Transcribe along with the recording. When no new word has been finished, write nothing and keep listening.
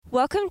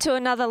Welcome to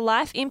another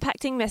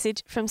life-impacting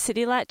message from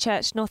City Light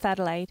Church, North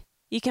Adelaide.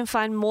 You can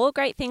find more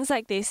great things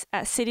like this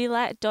at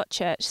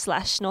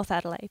citylight.church/North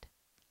Adelaide.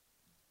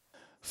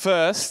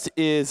 First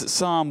is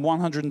Psalm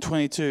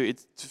 122.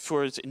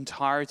 For its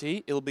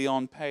entirety, it'll be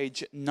on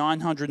page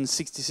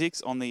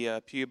 966 on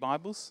the Pew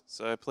Bibles.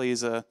 So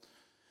please go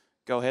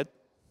ahead.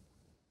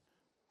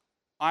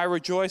 I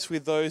rejoice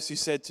with those who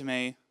said to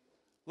me,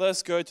 "Let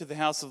us go to the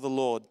house of the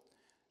Lord.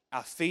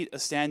 Our feet are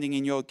standing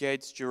in your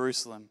gates,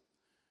 Jerusalem."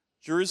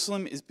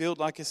 Jerusalem is built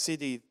like a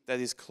city that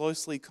is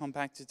closely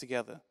compacted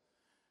together.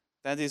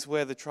 That is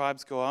where the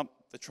tribes go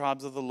up, the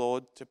tribes of the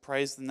Lord, to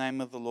praise the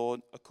name of the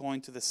Lord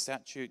according to the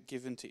statute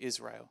given to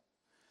Israel.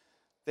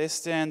 There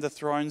stand the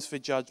thrones for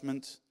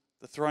judgment,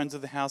 the thrones of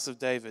the house of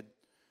David.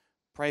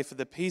 Pray for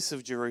the peace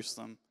of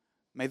Jerusalem.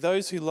 May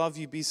those who love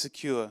you be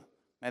secure.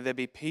 May there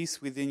be peace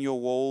within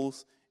your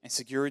walls and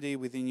security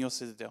within your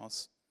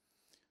citadels.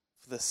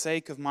 For the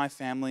sake of my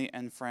family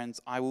and friends,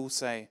 I will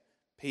say,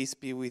 peace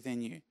be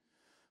within you.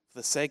 For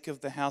the sake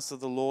of the house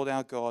of the Lord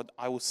our God,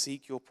 I will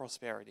seek your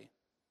prosperity.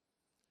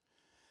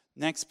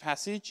 Next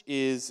passage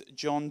is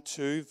John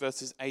 2,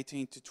 verses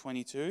 18 to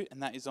 22,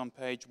 and that is on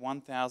page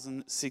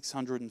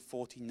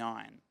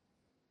 1649.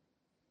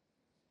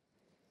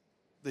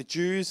 The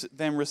Jews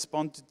then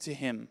responded to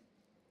him,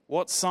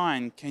 "What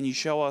sign can you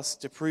show us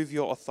to prove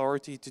your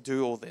authority to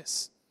do all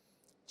this?"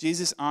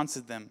 Jesus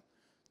answered them,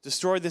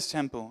 "Destroy this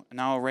temple, and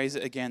I will raise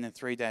it again in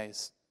 3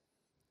 days."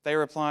 They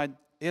replied,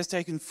 "It has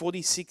taken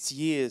 46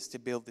 years to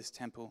build this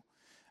temple,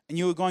 and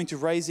you are going to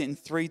raise it in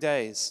 3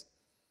 days."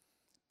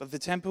 But the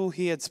temple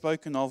he had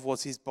spoken of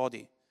was his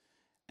body,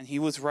 and he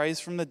was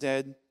raised from the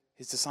dead.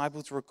 His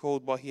disciples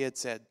recalled what he had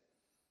said.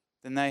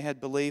 Then they had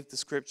believed the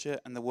scripture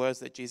and the words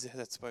that Jesus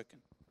had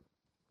spoken.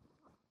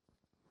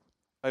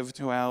 Over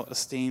to our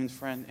esteemed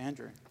friend,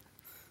 Andrew.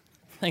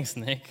 Thanks,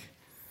 Nick.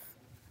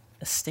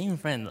 Esteemed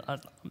friend.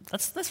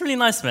 That's really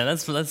nice, man.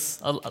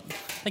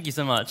 Thank you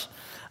so much.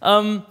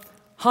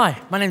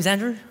 Hi, my name's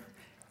Andrew.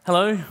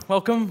 Hello,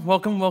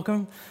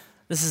 welcome.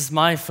 This is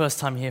my first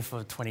time here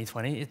for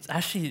 2020. It's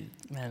actually,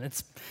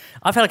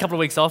 I've had a couple of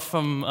weeks off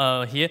from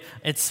here.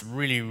 It's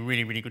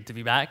really good to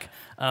be back.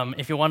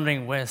 If you're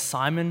wondering where's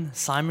Simon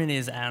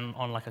is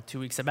on like a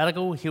 2-week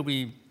sabbatical. He'll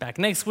be back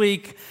next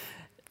week.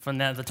 For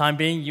now, the time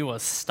being, you are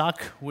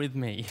stuck with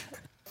me.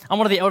 I'm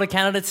one of the elder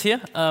candidates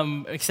here,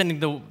 extending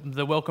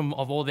the welcome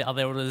of all the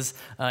other elders.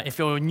 If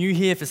you're new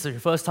here, if this is your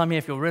first time here,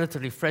 if you're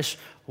relatively fresh,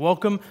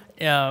 welcome.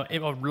 I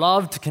would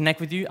love to connect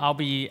with you. I'll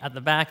be at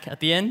the back at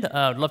the end.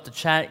 I'd love to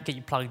chat, get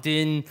you plugged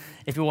in.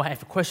 If you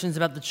have questions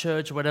about the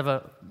church or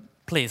whatever,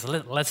 please,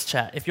 let's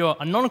chat. If you're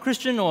a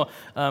non-Christian or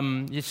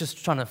you're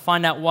just trying to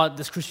find out what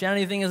this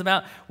Christianity thing is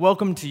about,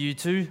 welcome to you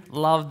too.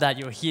 Love that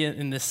you're here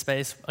in this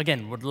space.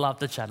 Again, would love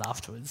to chat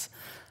afterwards.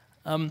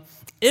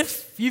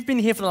 If you've been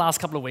here for the last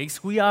couple of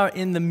weeks, we are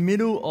in the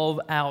middle of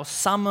our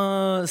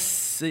summer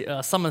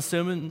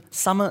sermon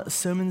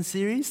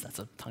series. That's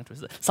a tongue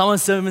twister. Summer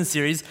sermon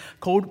series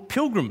called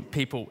Pilgrim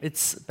People.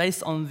 It's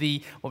based on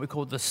what we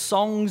call the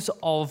Songs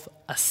of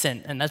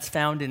Ascent, and that's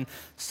found in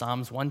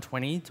Psalms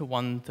 120 to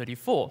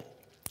 134.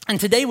 And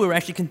today we're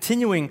actually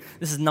continuing,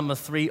 this is number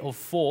 3 of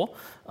 4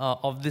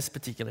 of this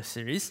particular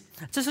series.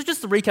 So just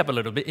to recap a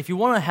little bit, if you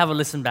want to have a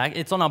listen back,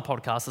 it's on our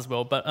podcast as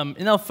well, but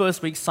in our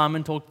first week,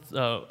 Simon talked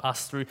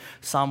us through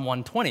Psalm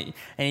 120,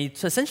 and he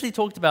essentially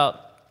talked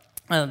about,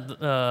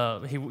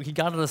 he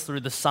guided us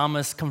through the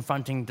psalmist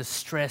confronting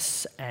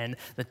distress and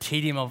the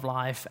tedium of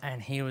life,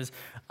 and he was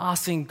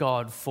asking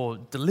God for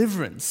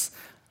deliverance.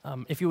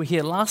 If you were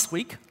here last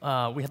week,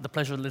 we had the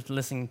pleasure of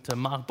listening to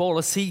Mark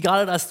Bolus. He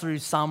guided us through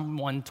Psalm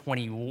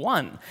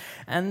 121,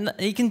 and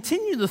he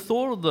continued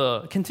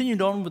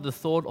on with the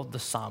thought of the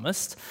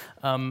psalmist.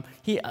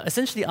 He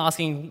essentially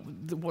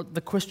asking the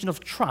question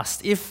of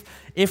trust. If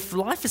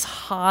life is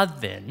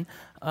hard, then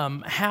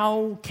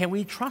how can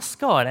we trust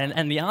God?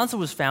 And the answer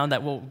was found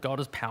that, well, God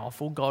is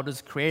powerful, God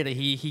is creator,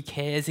 He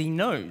cares, He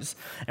knows,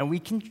 and we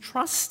can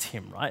trust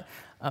Him, right?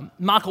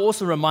 Mark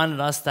also reminded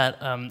us that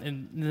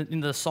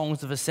in the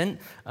Songs of Ascent,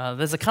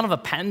 there's a kind of a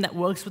pattern that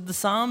works with the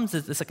Psalms.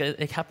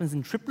 It happens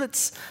in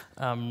triplets.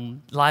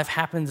 Life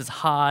happens, it's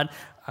hard,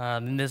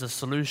 then there's a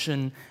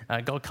solution,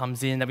 God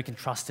comes in, that we can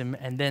trust Him,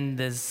 and then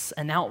there's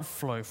an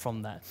outflow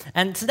from that.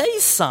 And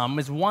today's Psalm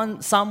is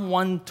Psalm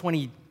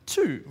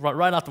 122,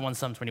 right after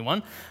Psalm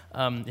 21.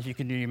 If you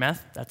can do your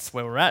math, that's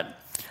where we're at.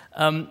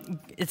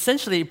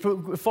 Essentially, it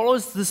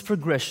follows this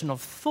progression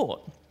of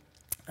thought.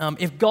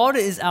 If God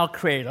is our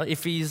creator,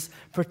 if He's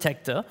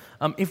protector,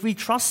 if we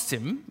trust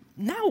Him,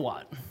 now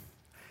what?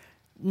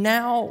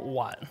 Now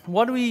what?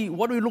 What do we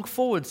look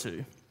forward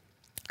to?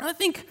 And I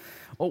think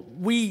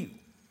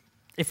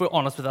if we're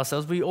honest with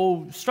ourselves, we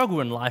all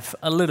struggle in life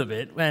a little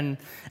bit. And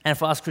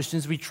for us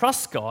Christians, we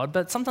trust God,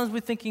 but sometimes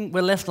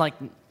we're left like,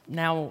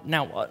 now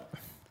what?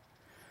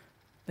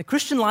 The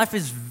Christian life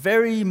is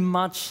very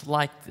much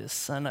like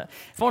this. And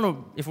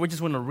if we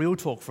just want a real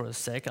talk for a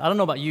sec, I don't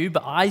know about you,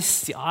 but I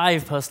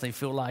personally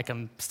feel like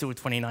I'm still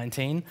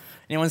 2019.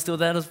 Anyone still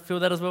feel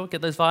that as well?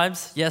 Get those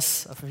vibes?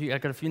 Yes, I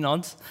got a few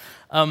nods.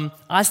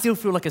 I still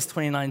feel like it's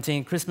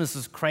 2019. Christmas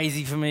was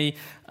crazy for me.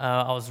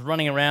 I was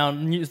running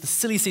around. The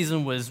silly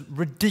season was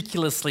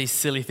ridiculously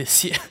silly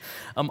this year.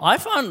 I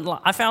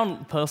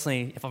found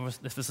personally,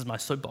 if this is my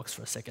soapbox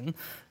for a second,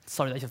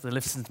 sorry that you have to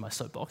listen to my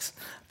soapbox,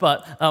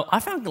 but I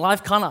found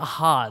life kind of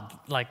hard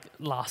like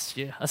last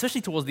year,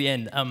 especially towards the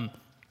end.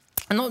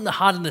 And not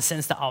hard in the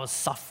sense that I was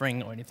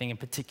suffering or anything in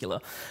particular,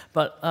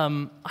 but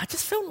I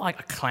just felt like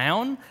a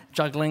clown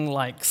juggling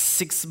like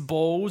 6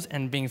 balls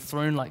and being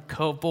thrown like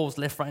curveballs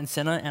left, right, and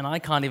center, and I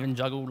can't even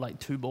juggle like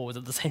 2 balls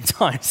at the same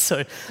time.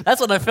 So that's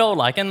what I felt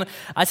like. And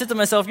I said to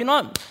myself,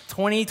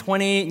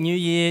 2020, new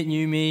year,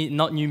 new me,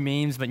 not new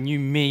memes, but new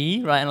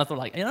me, right? And I thought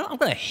like, I'm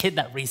going to hit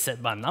that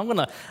reset button. I'm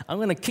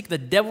going to kick the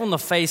devil in the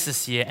face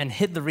this year and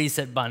hit the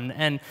reset button.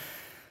 And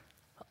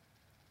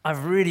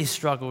I've really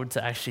struggled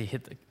to actually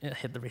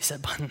hit the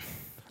reset button.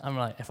 I'm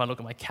like, if I look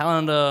at my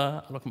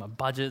calendar, I look at my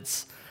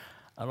budgets,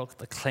 I look at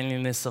the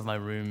cleanliness of my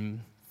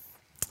room.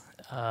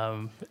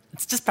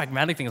 It's just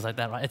pragmatic things like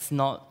that, right? It's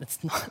not.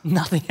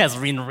 Nothing has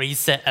been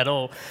reset at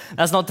all.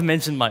 That's not to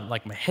mention my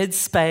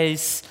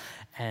headspace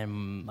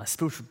and my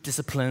spiritual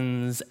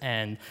disciplines,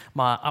 and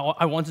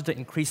I wanted to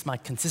increase my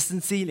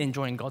consistency in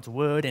enjoying God's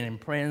word and in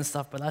prayer and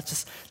stuff, but that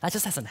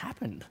just hasn't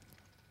happened.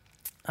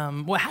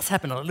 Well, it has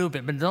happened a little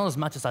bit, but not as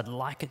much as I'd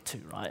like it to,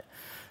 right?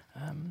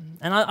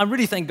 And I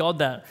really thank God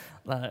that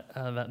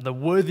the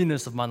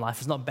worthiness of my life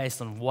is not based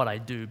on what I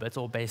do, but it's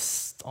all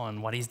based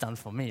on what He's done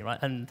for me, right?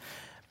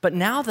 But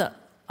now that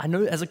I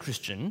know as a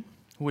Christian,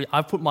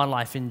 I've put my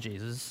life in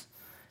Jesus,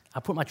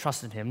 I put my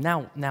trust in Him,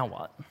 now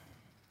what?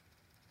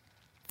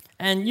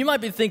 And you might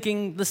be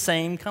thinking the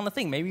same kind of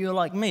thing. Maybe you're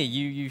like me.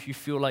 You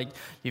feel like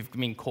you've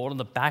been caught on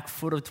the back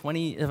foot of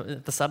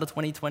at the start of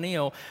 2020,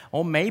 or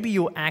maybe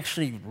you're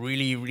actually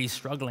really, really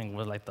struggling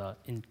with like the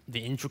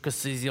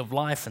intricacies of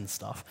life and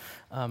stuff.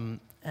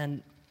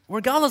 And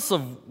regardless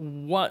of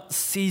what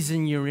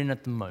season you're in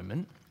at the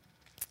moment,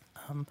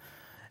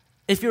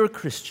 if you're a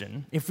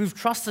Christian, if we've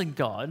trusted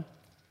God,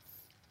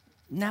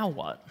 now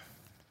what?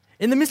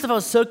 In the midst of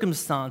our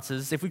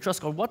circumstances, if we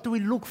trust God, what do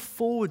we look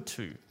forward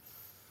to?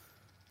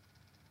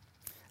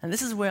 And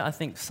this is where I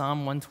think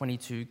Psalm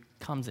 122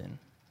 comes in.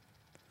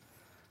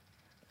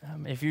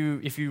 If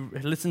you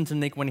listen to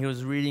Nick when he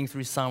was reading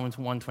through Psalm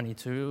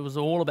 122, it was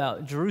all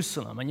about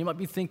Jerusalem. And you might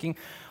be thinking,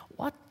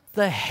 what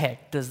the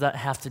heck does that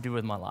have to do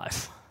with my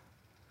life?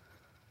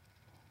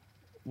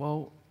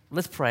 Well,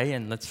 let's pray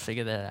and let's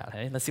figure that out,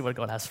 hey? Let's see what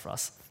God has for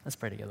us. Let's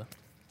pray together.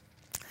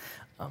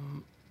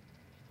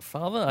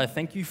 Father, I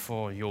thank you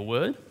for your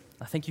word.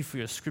 I thank you for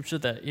your scripture,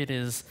 that it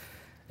is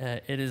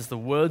the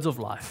words of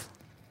life.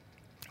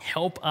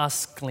 Help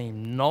us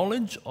glean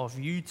knowledge of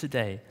you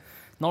today.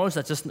 Knowledge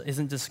that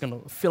isn't just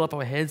going to fill up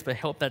our heads, but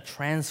help that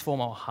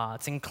transform our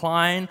hearts.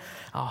 Incline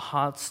our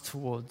hearts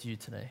toward you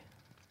today.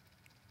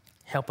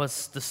 Help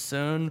us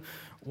discern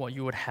what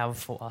you would have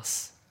for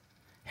us.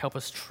 Help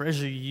us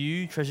treasure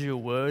you, treasure your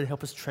word.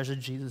 Help us treasure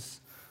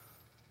Jesus.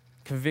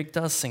 Convict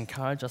us,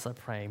 encourage us, I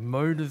pray.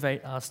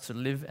 Motivate us to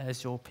live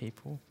as your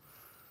people.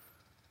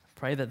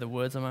 Pray that the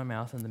words of my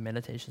mouth and the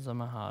meditations of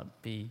my heart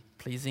be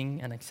pleasing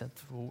and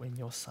acceptable in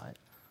your sight.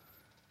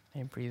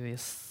 And pray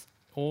this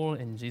all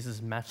in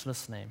Jesus'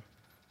 matchless name.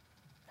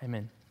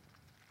 Amen.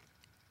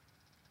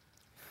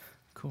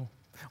 Cool.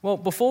 Well,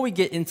 before we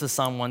get into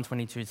Psalm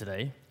 122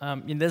 today,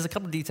 there's a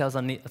couple of details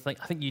I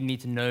think you need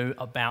to know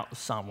about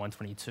Psalm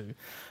 122.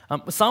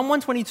 Psalm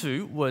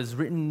 122 was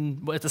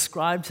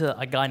ascribed to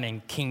a guy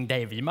named King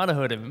David. You might have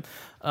heard of him.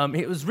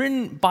 It was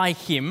written by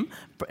him.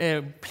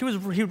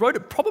 He wrote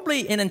it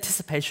probably in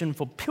anticipation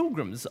for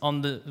pilgrims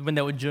when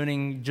they were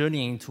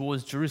journeying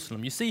towards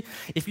Jerusalem. You see,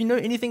 if you know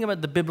anything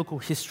about the biblical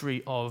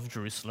history of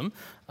Jerusalem,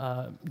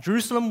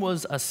 Jerusalem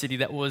was a city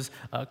that was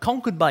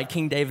conquered by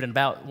King David in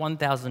about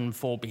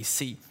 1004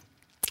 BC.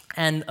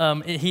 And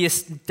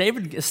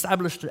David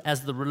established it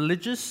as the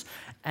religious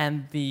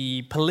and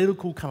the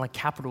political kind of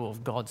capital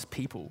of God's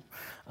people.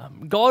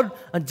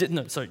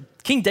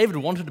 King David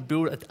wanted to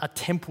build a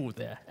temple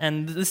there.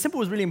 And this temple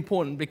was really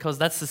important because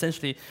that's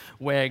essentially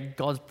where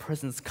God's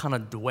presence kind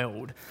of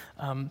dwelled.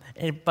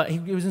 But he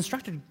was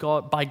instructed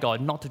by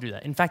God not to do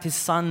that. In fact, his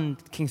son,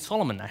 King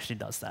Solomon, actually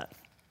does that.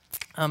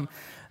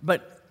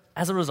 But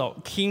as a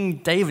result, King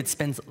David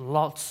spends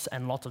lots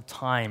and lots of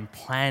time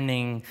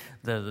planning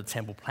the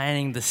temple,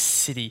 planning the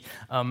city,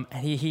 and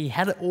he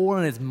had it all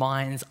in his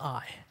mind's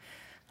eye.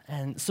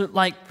 And so,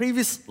 in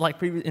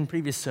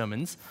previous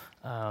sermons,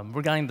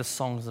 regarding the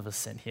songs of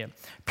ascent here,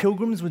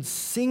 pilgrims would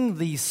sing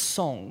these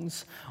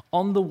songs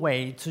on the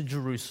way to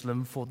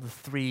Jerusalem for the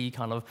 3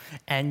 kind of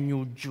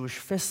annual Jewish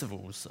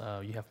festivals.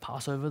 You have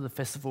Passover, the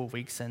Festival of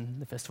Weeks,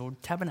 and the Festival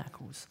of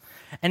Tabernacles.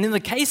 And in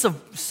the case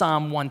of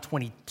Psalm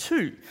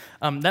 122,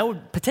 they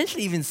would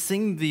potentially even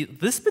sing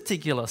this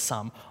particular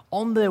psalm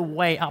on their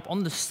way up,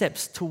 on the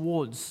steps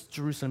towards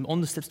Jerusalem, on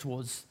the steps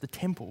towards the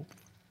temple.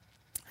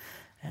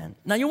 And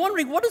now you're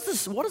wondering, what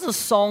does a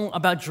song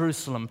about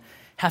Jerusalem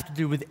have to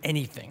do with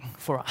anything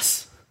for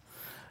us?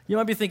 You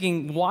might be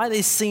thinking, why are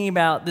they singing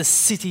about the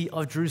city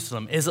of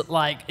Jerusalem? Is it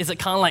kind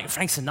of like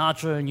Frank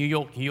Sinatra, New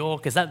York, New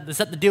York? Is that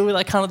the deal with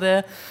that kind of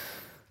there?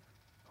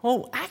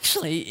 Well,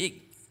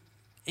 actually,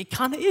 it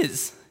kind of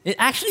is. It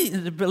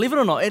actually, believe it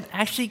or not, it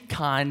actually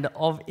kind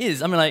of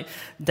is. I mean, like,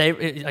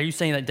 Dave, are you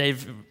saying that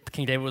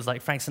King David was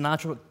like Frank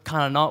Sinatra?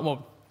 Kind of not.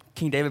 Well,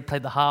 King David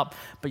played the harp,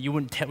 but you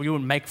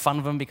wouldn't make fun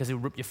of him because he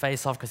would rip your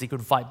face off because he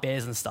could fight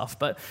bears and stuff.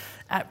 But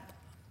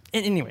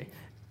anyway,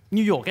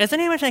 New York. Has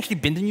anyone actually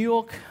been to New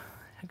York?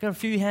 I've got a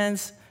few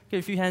hands.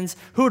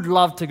 Who would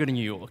love to go to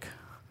New York?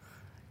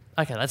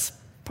 Okay, that's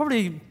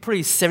probably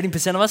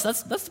 70% of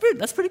us. That's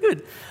pretty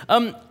good.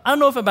 I don't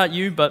know about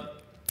you,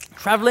 but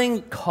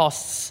traveling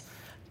costs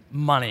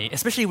money,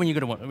 especially when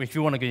if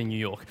you want to go to New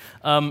York.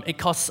 It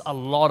costs a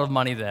lot of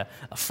money there.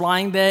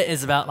 Flying there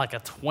is about like a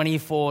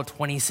 24,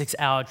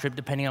 26-hour trip,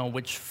 depending on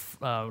which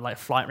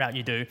flight route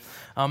you do.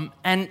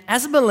 And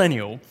as a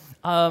millennial,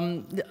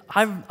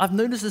 I've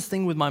noticed this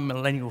thing with my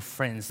millennial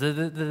friends.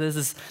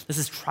 There's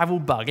this travel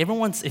bug.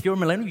 If you're a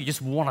millennial, you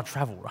just want to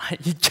travel, right?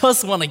 You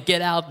just want to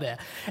get out there.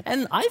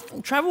 And I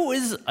think travel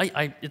is,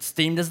 it's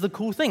deemed as the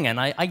cool thing, and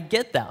I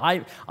get that.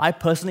 I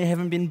personally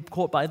haven't been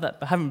caught by that,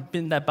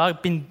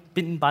 been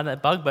bitten by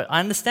that bug, but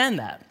I understand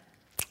that.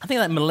 I think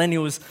that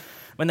millennials,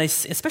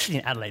 especially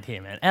in Adelaide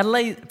here, man.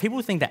 Adelaide,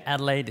 people think that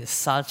Adelaide is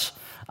such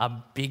a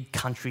big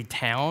country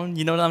town.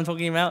 You know what I'm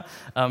talking about?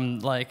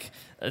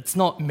 It's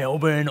not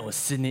Melbourne or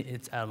Sydney,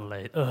 it's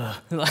Adelaide.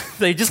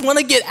 They just want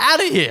to get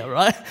out of here,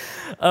 right?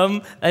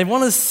 They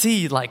want to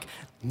see like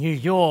New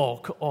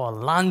York or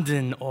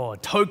London or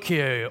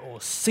Tokyo or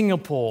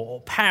Singapore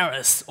or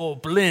Paris or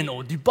Berlin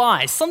or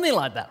Dubai, something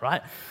like that,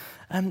 right?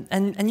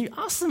 And you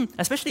ask them,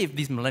 especially if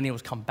these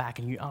millennials come back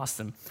and you ask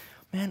them,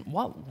 man,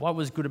 what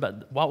was good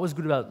about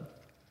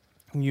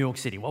New York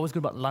City? What was good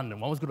about London?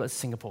 What was good about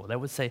Singapore? They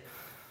would say,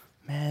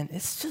 man,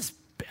 it's just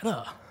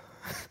better.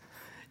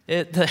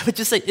 They would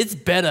just say, it's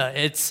better.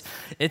 It's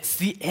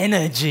the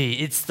energy.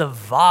 It's the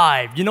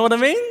vibe. You know what I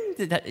mean?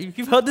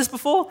 You've heard this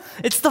before?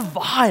 It's the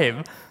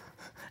vibe.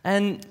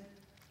 And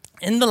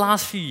in the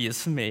last few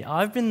years for me,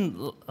 I've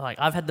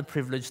had the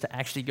privilege to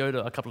actually go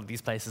to a couple of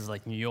these places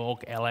like New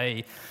York,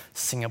 LA,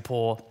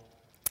 Singapore.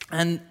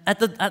 And at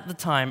the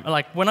time,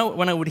 like when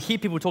I would hear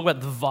people talk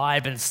about the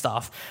vibe and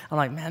stuff, I'm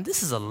like, man,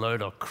 this is a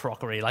load of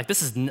crockery. Like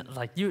this is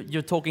like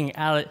you're talking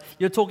out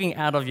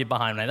of your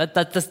behind, man.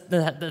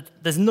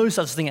 There's no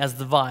such thing as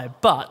the vibe.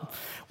 But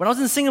when I was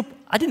in Singapore,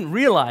 I didn't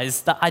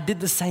realize that I did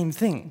the same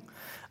thing.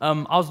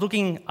 I was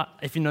looking.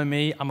 If you know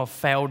me, I'm a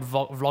failed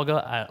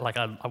vlogger.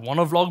 I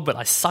want to vlog, but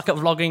I suck at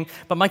vlogging.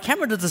 But my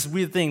camera does this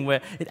weird thing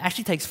where it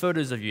actually takes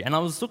photos of you. And I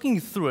was looking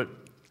through it.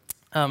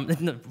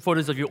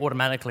 Photos of you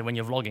automatically when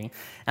you're vlogging,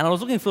 and I was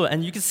looking through it,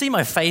 and you can see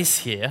my face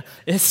here.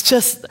 It's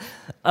just,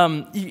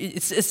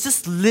 it's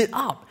just lit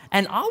up,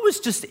 and I was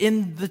just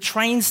in the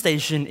train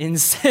station in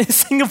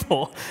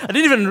Singapore. I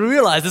didn't even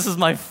realize this was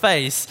my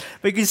face,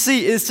 but you can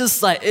see it's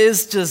just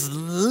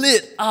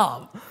lit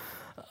up,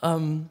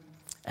 and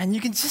you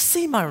can just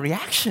see my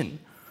reaction.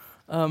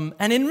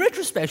 And in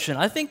retrospection,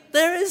 I think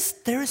there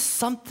is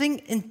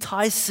something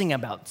enticing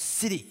about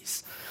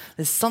cities.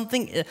 There's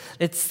something,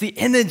 it's the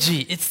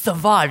energy, it's the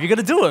vibe. You got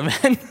to do it,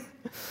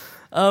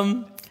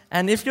 man.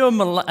 And if you're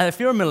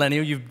a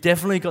millennial, you've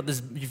definitely got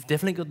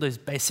those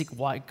basic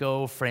white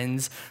girl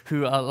friends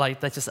who are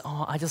like,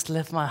 I just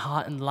left my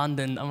heart in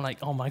London. I'm like,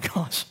 oh my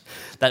gosh,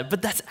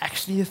 but that's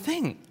actually a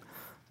thing.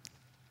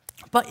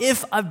 But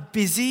if a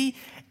busy,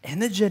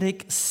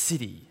 energetic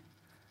city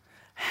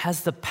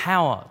has the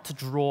power to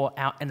draw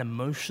out an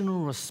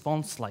emotional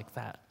response like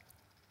that,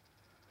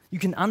 you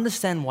can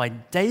understand why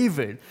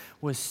David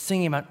was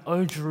singing about,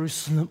 "Oh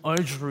Jerusalem, oh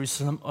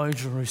Jerusalem, oh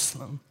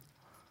Jerusalem."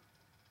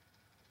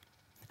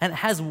 And it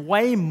has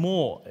way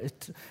more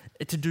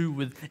to do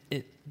with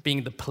it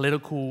being the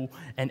political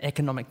and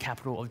economic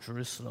capital of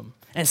Jerusalem.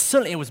 And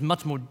certainly it was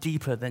much more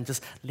deeper than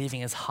just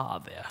leaving his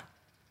heart there.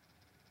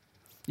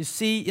 You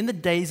see, in the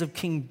days of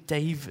King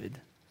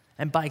David,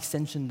 and by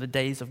extension the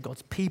days of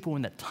God's people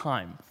in that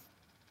time,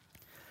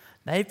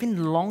 they've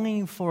been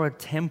longing for a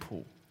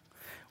temple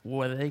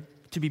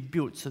to be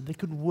built so they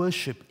could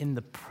worship in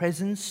the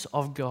presence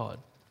of God.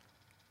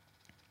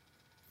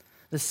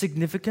 The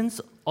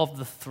significance of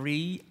the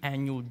 3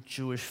 annual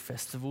Jewish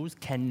festivals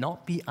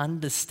cannot be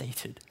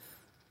understated.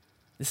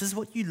 This is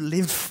what you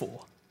lived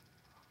for.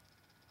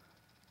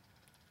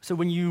 So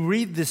when you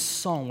read this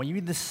song, when you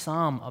read this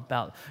psalm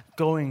about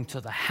going to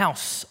the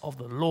house of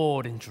the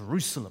Lord in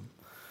Jerusalem,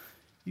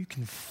 you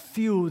can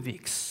feel the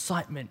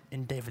excitement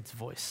in David's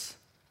voice.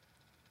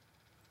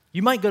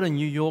 You might go to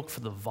New York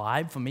for the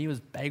vibe. For me, it was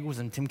bagels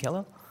and Tim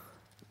Keller.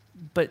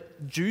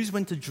 But Jews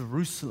went to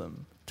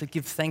Jerusalem to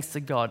give thanks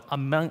to God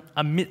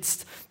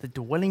amidst the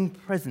dwelling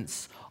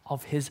presence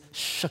of his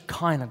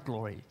Shekinah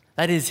glory.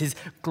 That is, his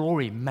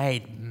glory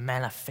made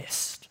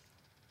manifest.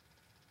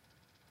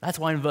 That's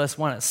why in verse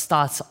 1 it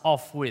starts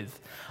off with,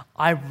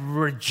 I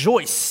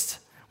rejoiced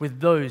with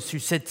those who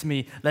said to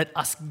me, 'Let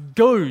us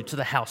go to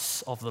the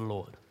house of the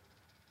Lord.'"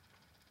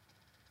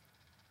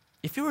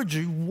 If you're a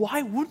Jew,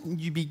 why wouldn't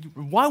you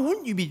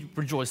be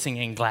rejoicing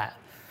and glad?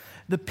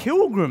 The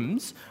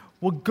pilgrims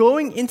were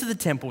going into the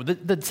temple,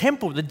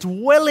 the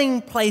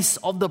dwelling place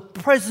of the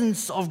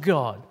presence of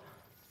God,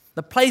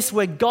 the place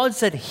where God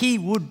said he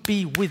would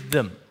be with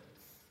them.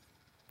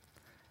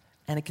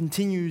 And it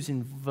continues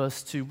in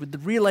verse 2 with the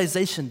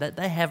realization that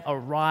they have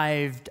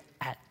arrived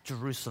at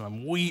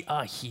Jerusalem. "We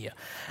are here.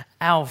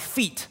 Our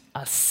feet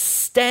are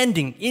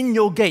standing in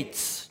your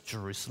gates,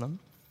 Jerusalem."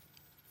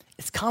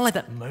 It's kind of like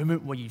that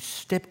moment where you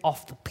step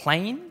off the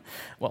plane,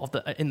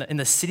 in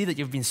the city that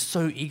you've been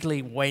so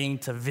eagerly waiting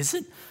to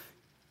visit.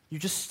 You're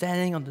just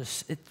standing on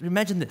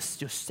imagine this,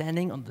 you're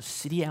standing on the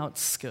city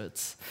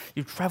outskirts.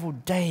 You've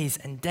traveled days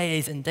and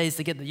days and days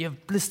to get there. You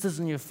have blisters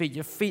on your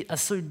feet are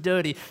so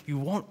dirty, you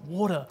want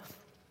water.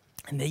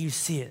 And there you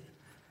see it.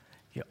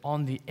 You're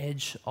on the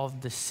edge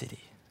of the city.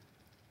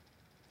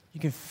 You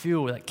can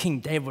feel that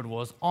King David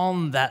was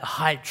on that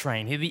hype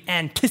train. The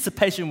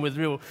anticipation was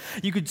real.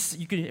 You could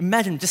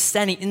imagine just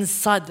standing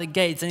inside the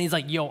gates and he's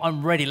like, "Yo,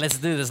 I'm ready. Let's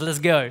do this. Let's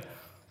go."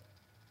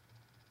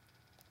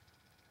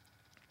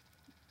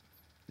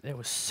 He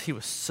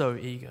was so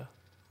eager.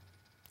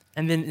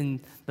 And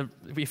then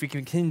if we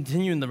can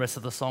continue in the rest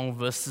of the song,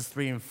 verses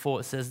 3 and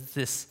 4, it says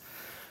this: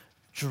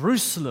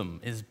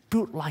 "Jerusalem is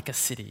built like a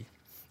city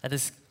that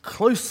is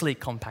closely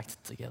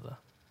compacted together."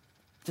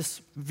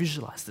 Just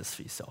visualize this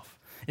for yourself.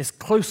 It's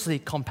closely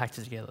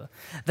compacted together.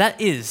 That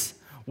is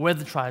where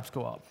the tribes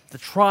go up, the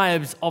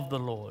tribes of the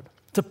Lord,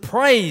 to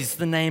praise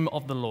the name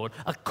of the Lord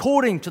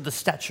according to the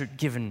statute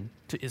given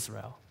to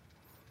Israel.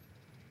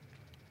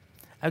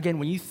 Again,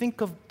 when you think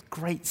of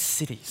great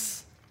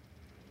cities,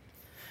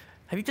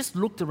 have you just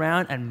looked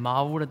around and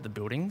marveled at the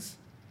buildings?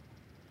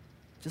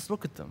 Just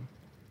look at them.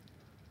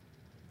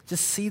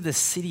 Just see the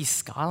city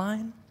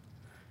skyline.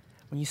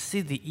 When you see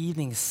the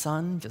evening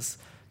sun just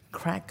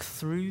crack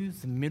through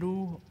the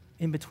middle,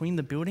 in between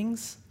the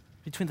buildings,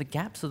 between the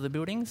gaps of the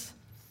buildings,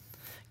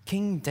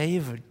 King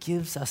David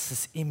gives us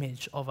this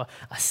image of a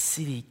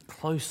city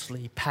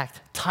closely packed,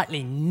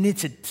 tightly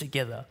knitted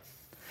together.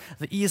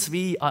 The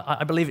ESV,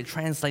 I believe it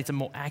translates it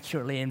more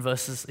accurately in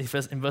verse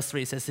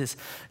 3. It says this: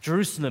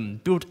 "Jerusalem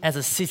built as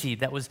a city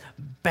that was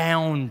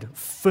bound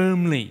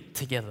firmly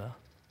together."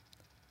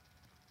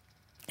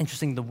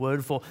 Interesting, the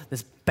word for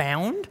this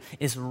bound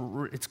it's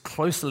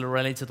closely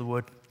related to the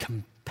word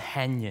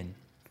companion.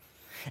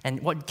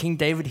 And what King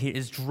David here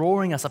is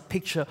drawing us a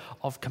picture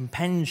of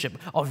companionship,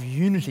 of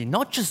unity,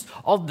 not just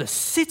of the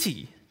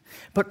city,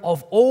 but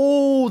of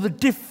all the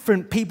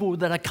different people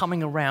that are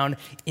coming around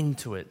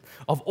into it,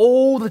 of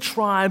all the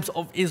tribes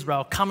of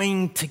Israel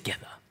coming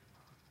together.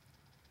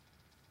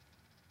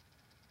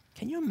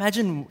 Can you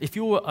imagine if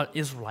you were an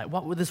Israelite,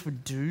 what this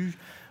would do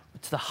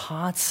to the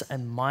hearts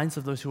and minds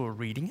of those who are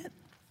reading it?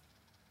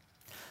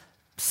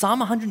 Psalm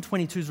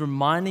 122 is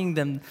reminding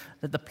them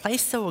that the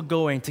place they were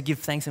going to give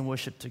thanks and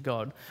worship to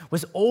God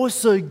was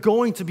also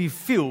going to be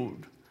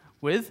filled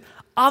with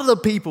other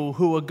people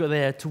who were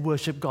there to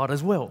worship God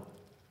as well.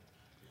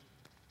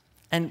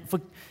 And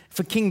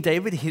for King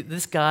David,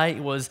 this guy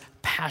was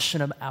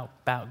passionate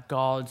about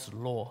God's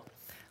law.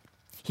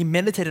 He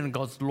meditated on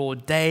God's law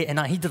day and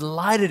night. He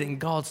delighted in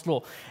God's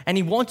law. And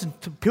he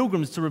wanted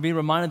pilgrims to be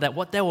reminded that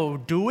what they were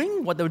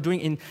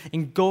doing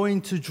in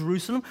going to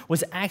Jerusalem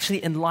was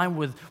actually in line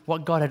with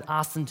what God had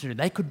asked them to do.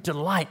 They could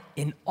delight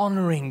in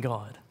honoring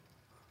God.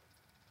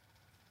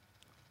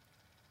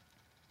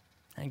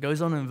 And it goes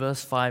on in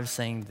verse 5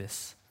 saying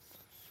this: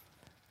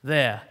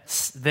 There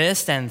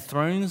stand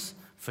thrones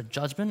for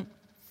judgment,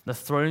 the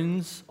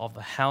thrones of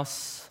the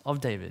house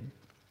of David.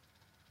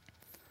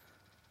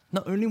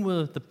 Not only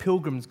were the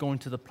pilgrims going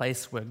to the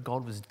place where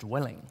God was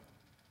dwelling,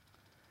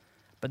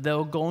 but they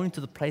were going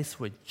to the place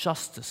where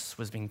justice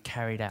was being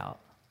carried out.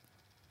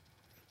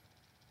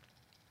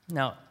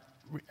 Now,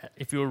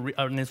 if you're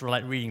an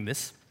Israelite reading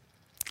this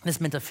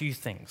meant a few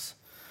things.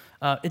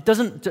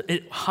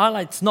 It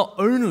highlights not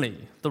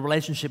only the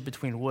relationship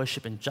between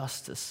worship and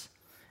justice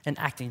and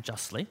acting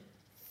justly,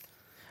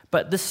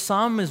 but this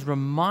psalm is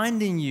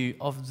reminding you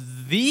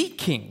of the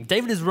king.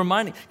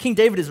 King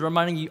David is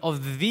reminding you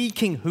of the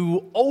king who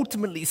will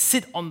ultimately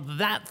sit on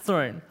that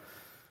throne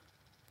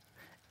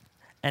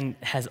and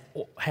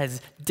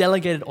has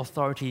delegated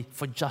authority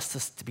for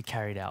justice to be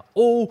carried out.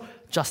 All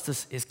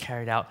justice is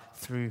carried out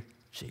through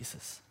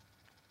Jesus.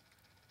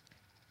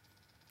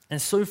 And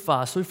so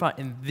far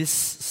in this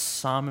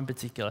psalm in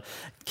particular,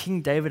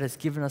 King David has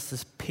given us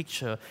this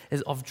picture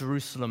of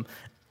Jerusalem.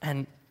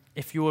 And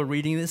if you were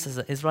reading this as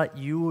an Israelite,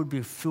 you would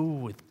be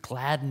filled with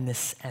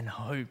gladness and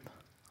hope.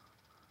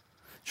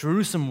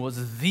 Jerusalem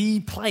was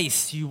the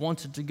place you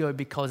wanted to go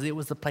because it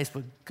was the place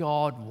where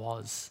God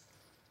was.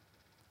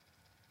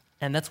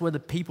 And that's where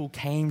the people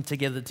came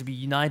together to be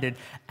united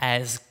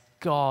as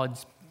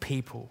God's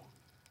people.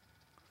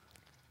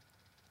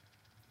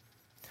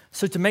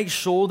 So to make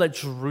sure that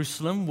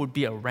Jerusalem would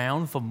be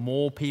around for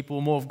more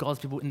of God's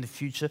people in the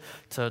future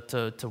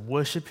to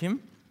worship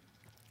him,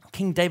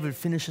 King David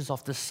finishes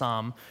off this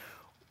psalm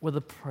with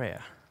a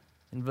prayer.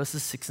 In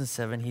verses 6 and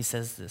 7, he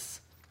says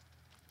this: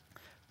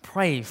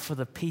 "Pray for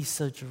the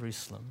peace of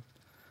Jerusalem.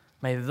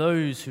 May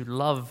those who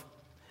love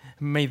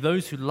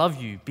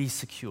you be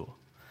secure.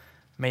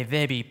 May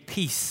there be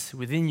peace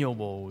within your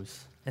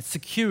walls and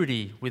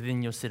security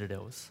within your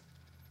citadels."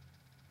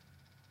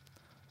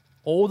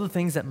 All the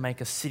things that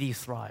make a city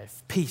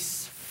thrive: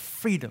 peace,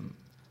 freedom,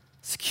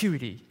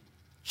 security,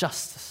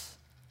 justice.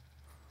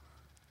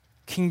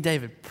 King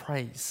David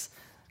prays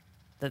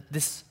that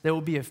there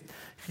will be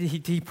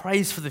he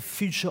prays for the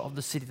future of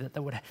the city,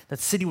 that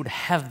city would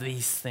have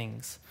these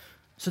things,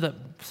 so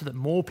that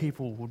more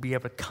people would be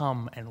able to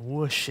come and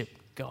worship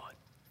God.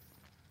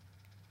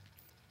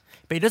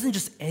 But he doesn't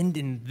just end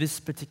in this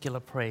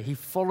particular prayer. He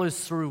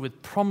follows through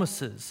with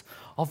promises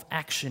of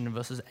action in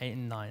verses 8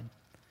 and 9.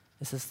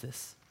 It says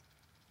this: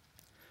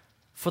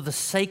 "For the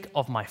sake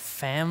of my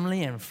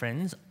family and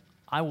friends,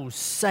 I will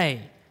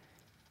say,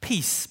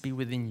 peace be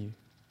within you.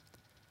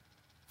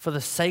 For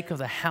the sake of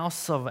the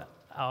house of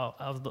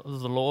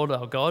the Lord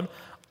our God,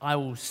 I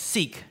will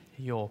seek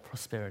your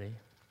prosperity."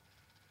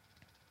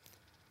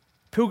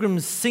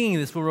 Pilgrims singing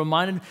this were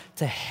reminded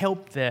to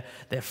help their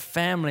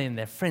family and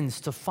their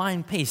friends to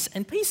find peace.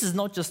 And peace is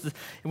not just,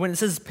 when it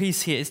says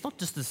peace here, it's not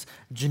just this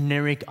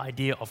generic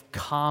idea of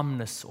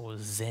calmness or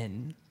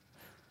zen.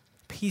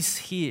 Peace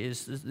here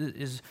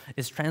is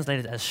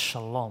translated as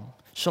shalom.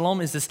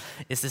 Shalom is this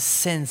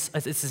sense,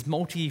 it's this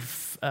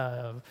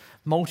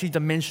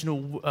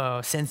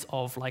multi-dimensional sense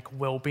of like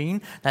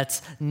well-being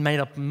that's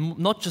made up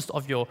not just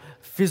of your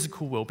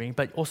physical well-being,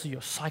 but also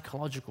your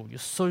psychological, your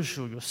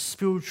social, your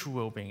spiritual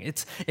well-being.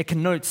 It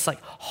connotes like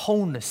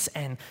wholeness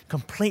and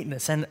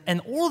completeness, and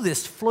all of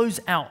this flows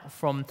out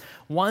from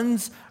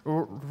one's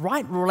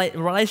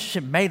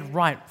relationship made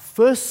right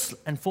first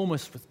and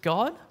foremost with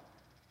God,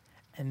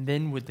 and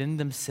then within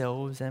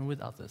themselves and with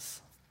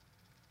others.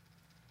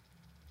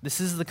 This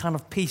is the kind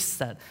of peace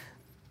that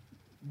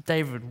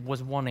David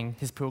was wanting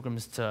his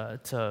pilgrims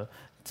to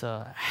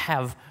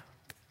have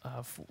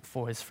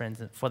for his friends,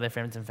 for their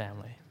friends and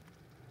family.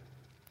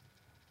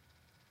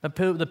 The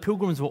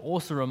pilgrims were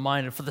also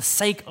reminded, for the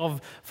sake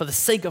of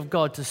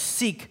God, to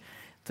seek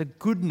the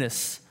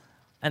goodness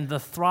and the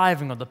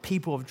thriving of the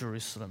people of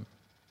Jerusalem.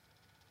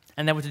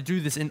 And they were to do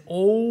this in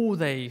all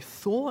they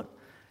thought,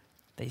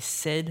 they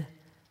said,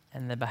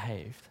 and they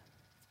behaved.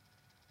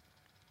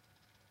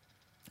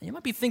 You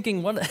might be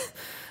thinking, what?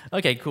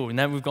 Okay, cool.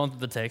 Now we've gone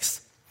through the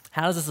text.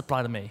 How does this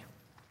apply to me?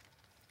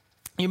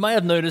 You might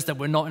have noticed that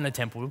we're not in a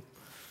temple.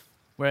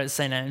 We're at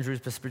St. Andrew's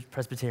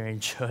Presbyterian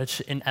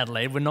Church in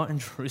Adelaide. We're not in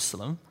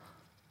Jerusalem.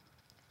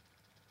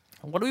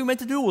 What are we meant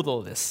to do with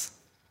all this?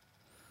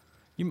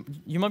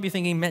 You might be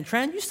thinking, man,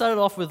 Tran, you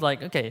started off with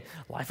like, okay,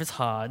 life is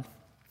hard.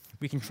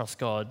 We can trust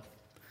God.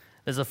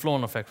 There's a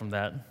flow-on effect from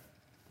that.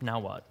 Now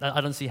what?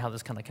 I don't see how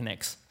this kind of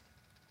connects.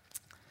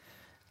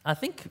 I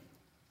think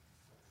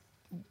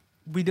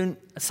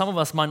some of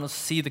us might not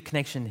see the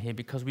connection here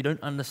because we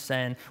don't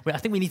understand. I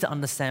think we need to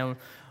understand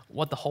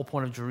what the whole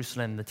point of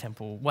Jerusalem and the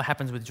temple, what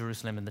happens with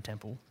Jerusalem and the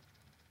temple.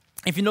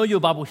 If you know your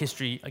Bible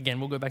history, again,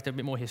 we'll go back to a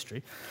bit more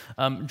history.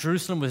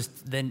 Jerusalem was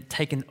then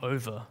taken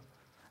over.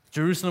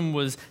 Jerusalem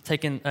was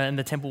taken, and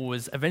the temple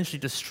was eventually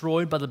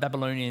destroyed by the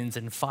Babylonians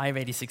in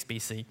 586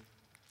 BC.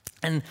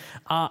 And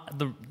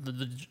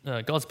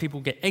God's people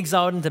get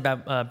exiled into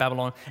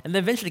Babylon, and they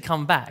eventually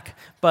come back.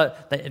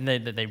 But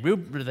they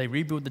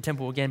rebuild the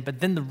temple again. But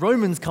then the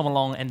Romans come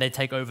along and they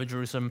take over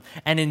Jerusalem.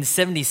 And in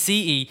 70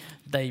 CE,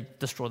 they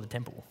destroy the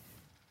temple.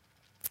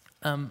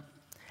 And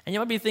you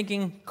might be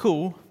thinking,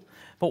 cool,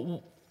 but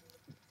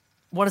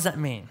what does that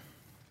mean?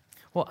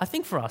 Well, I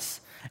think for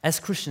us as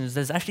Christians,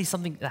 there's actually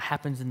something that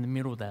happens in the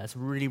middle there that's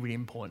really, really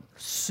important.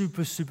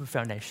 Super, super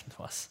foundation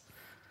to us.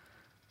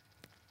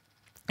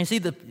 You see,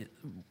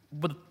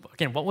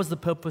 what was the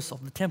purpose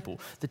of the temple?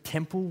 The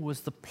temple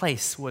was the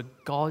place where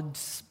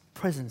God's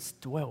presence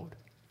dwelled.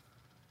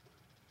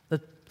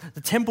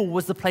 The temple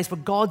was the place where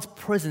God's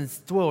presence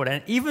dwelled.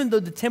 And even though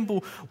the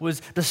temple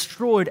was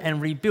destroyed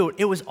and rebuilt,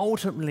 it was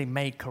ultimately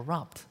made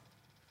corrupt.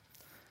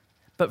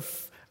 But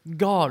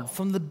God,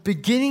 from the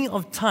beginning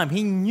of time,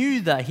 He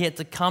knew that He had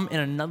to come in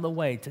another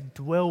way to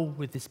dwell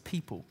with His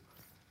people.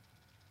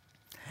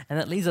 And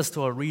that leads us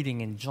to our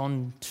reading in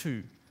John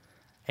 2,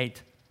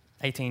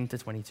 18 to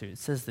 22. It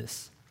says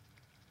this: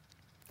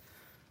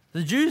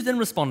 "The Jews then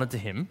responded to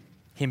him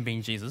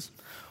being Jesus,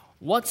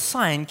 'What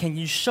sign can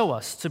you show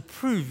us to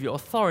prove your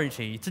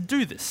authority to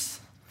do this?'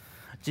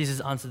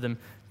 Jesus answered them,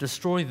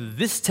 'Destroy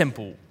this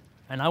temple,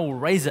 and I will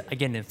raise it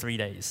again in 3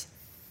 days.'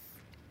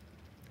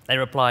 They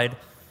replied,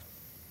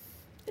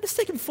 'It has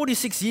taken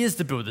 46 years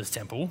to build this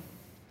temple,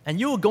 and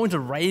you are going to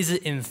raise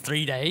it in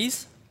 3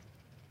 days?'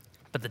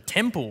 But the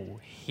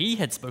temple He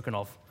had spoken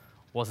of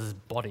was His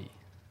body.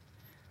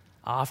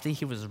 After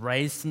He was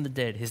raised from the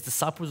dead, His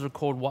disciples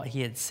recalled what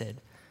He had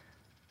said.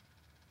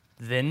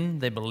 Then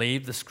they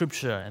believed the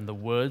scripture and the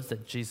words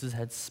that Jesus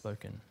had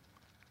spoken."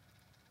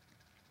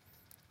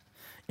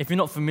 If you're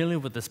not familiar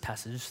with this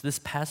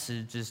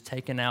passage is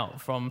taken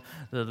out from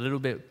the little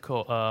bit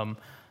called,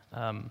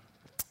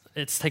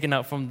 It's taken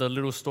out from the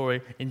little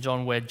story in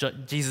John where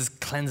Jesus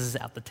cleanses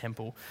out the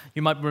temple.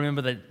 You might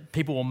remember that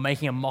people were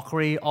making a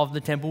mockery of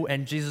the temple,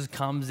 and Jesus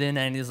comes in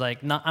and is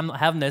like, "No, I'm not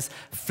having this,"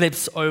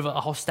 flips over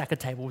a whole stack of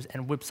tables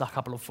and whips a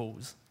couple of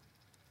fools.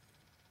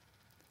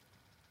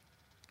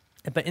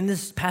 But in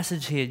this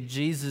passage here,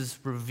 Jesus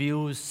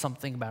reveals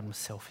something about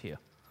himself here.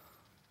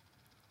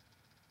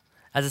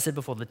 As I said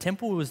before, the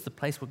temple was the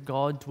place where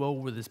God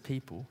dwelled with his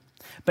people.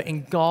 But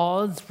in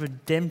God's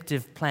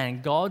redemptive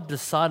plan, God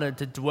decided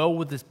to dwell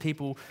with his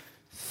people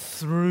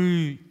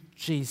through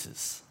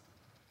Jesus.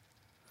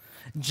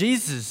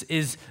 Jesus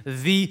is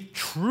the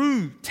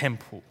true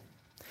temple.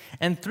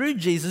 And through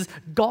Jesus,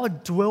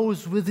 God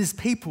dwells with his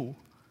people.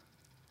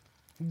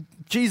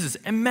 Jesus,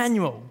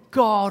 Emmanuel,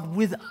 God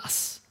with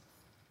us.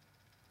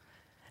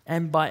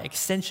 And by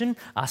extension,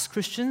 us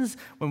Christians,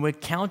 when we're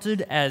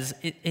counted as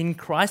in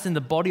Christ, in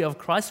the body of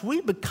Christ,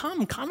 we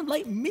become kind of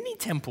like mini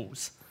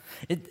temples.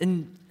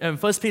 In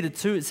 1 Peter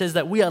 2, it says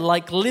that we are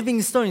like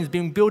living stones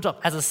being built up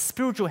as a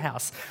spiritual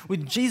house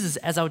with Jesus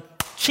as our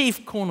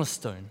chief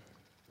cornerstone.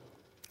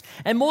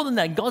 And more than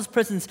that, God's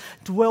presence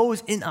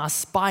dwells in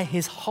us by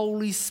his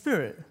Holy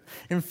Spirit.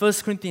 In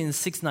 1 Corinthians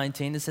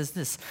 6:19, it says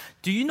this,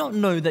 "Do you not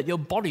know that your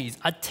bodies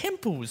are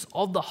temples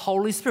of the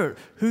Holy Spirit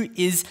who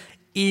is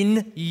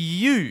in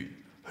you,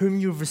 whom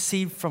you have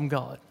received from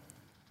God?"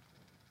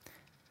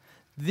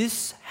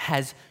 This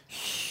has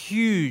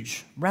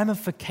huge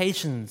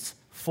ramifications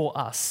for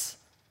us,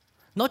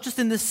 not just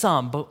in this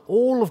psalm, but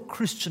all of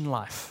Christian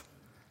life.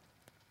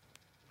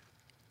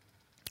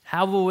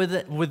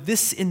 However, with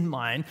this in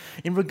mind,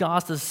 in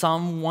regards to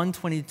Psalm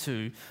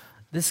 122,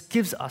 this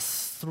gives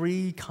us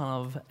three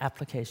kind of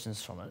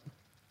applications from it.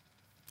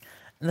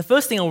 And the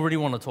first thing I really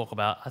want to talk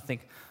about, I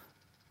think,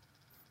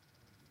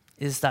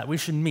 is that we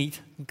should meet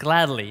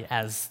gladly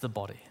as the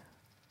body.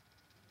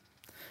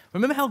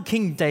 Remember how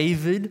King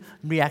David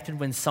reacted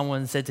when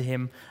someone said to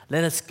him,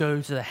 "Let us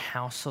go to the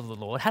house of the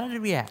Lord"? How did he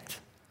react?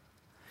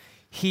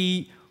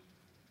 He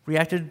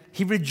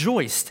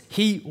rejoiced,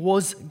 he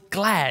was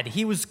glad,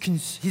 he was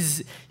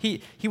consumed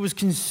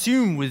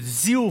with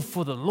zeal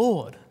for the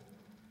Lord.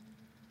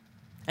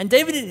 And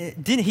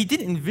David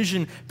didn't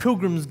envision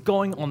pilgrims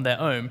going on their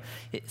own.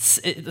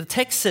 The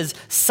text says,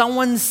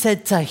 someone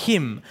said to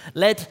him,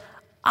 let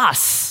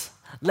us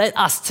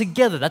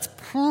together. That's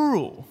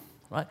plural,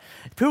 right?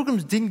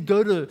 Pilgrims didn't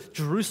go to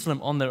Jerusalem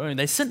on their own.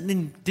 They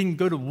certainly didn't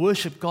go to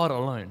worship God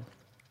alone.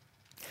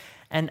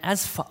 And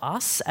as for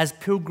us, as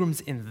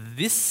pilgrims in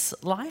this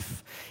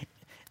life,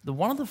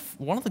 one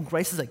of the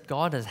graces that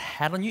God has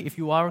had on you, if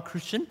you are a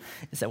Christian,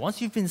 is that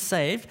once you've been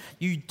saved,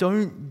 you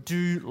don't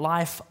do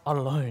life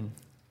alone.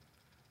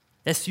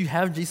 Yes, you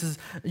have Jesus,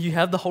 you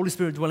have the Holy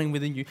Spirit dwelling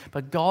within you,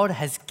 but God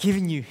has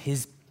given you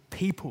his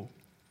people.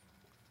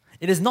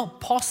 It is not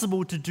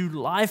possible to do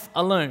life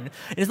alone.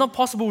 It is not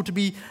possible to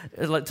be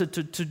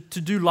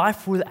to do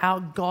life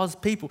without God's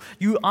people.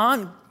 You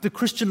aren't the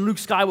Christian Luke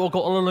Skywalker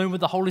all alone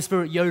with the Holy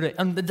Spirit Yoda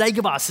and the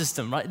Dagobah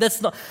system, right?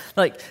 That's not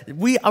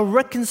we are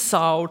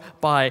reconciled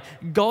by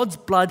God's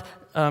blood,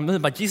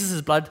 by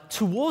Jesus' blood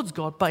towards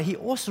God, but he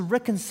also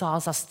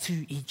reconciles us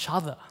to each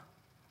other.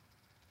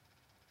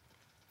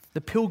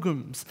 The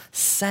pilgrims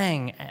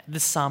sang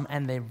this psalm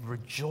and they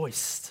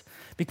rejoiced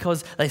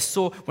because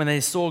when they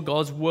saw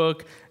God's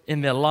work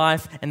in their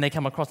life, and they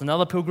come across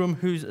another pilgrim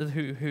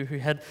who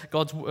had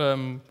God's,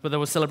 where they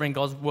were celebrating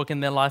God's work in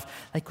their life,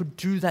 they could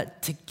do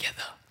that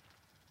together.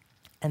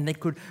 And they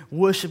could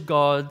worship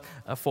God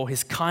for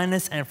his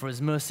kindness and for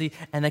his mercy,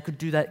 and they could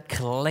do that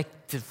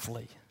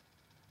collectively.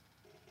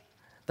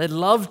 They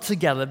loved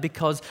together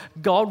because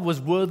God was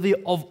worthy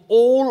of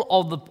all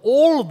of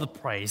the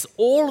praise,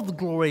 all of the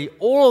glory,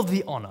 all of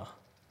the honor.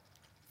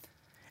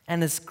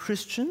 And as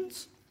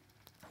Christians,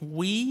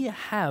 we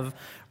have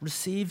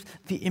received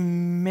the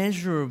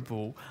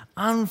immeasurable,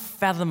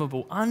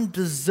 unfathomable,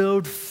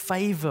 undeserved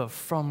favor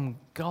from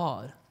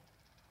God.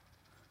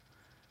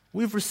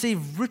 We've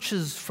received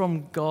riches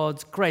from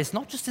God's grace,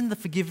 not just in the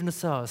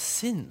forgiveness of our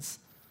sins,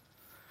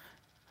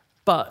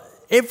 but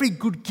every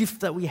good gift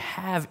that we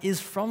have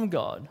is from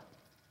God.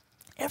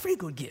 Every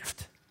good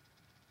gift.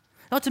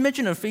 Not to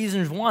mention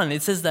Ephesians 1,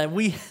 it says that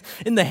we,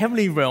 in the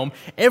heavenly realm,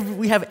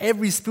 we have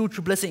every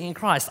spiritual blessing in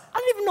Christ. I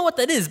don't even know what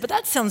that is, but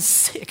that sounds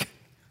sick.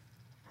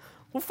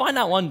 We'll find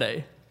out one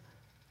day.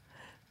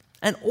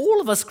 And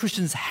all of us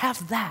Christians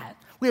have that.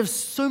 We have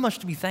so much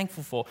to be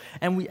thankful for.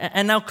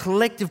 And our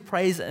collective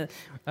praise,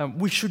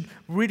 we should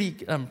really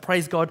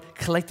praise God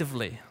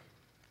collectively.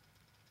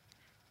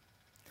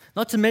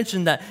 Not to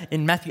mention that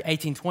in Matthew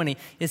 18:20,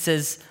 it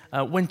says,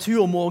 when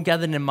two or more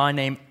gathered in my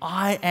name,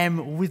 I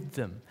am with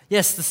them.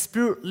 Yes, the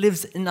Spirit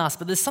lives in us,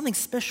 but there's something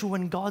special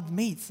when God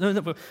meets.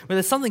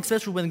 There's something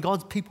special when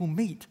God's people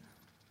meet.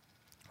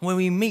 When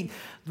we meet,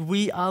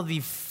 we are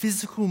the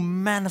physical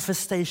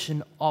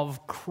manifestation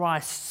of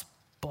Christ's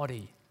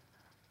body.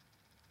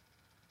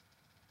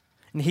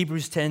 In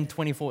Hebrews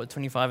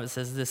 10:24-25, it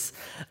says this,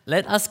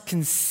 let us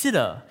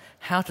consider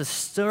how to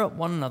stir up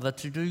one another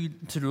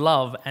to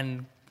love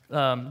and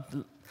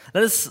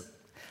let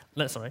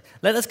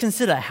Let us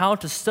consider how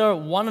to stir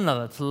one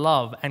another to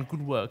love and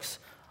good works,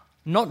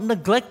 not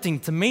neglecting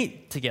to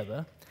meet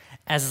together,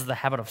 as is the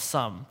habit of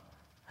some,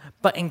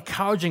 but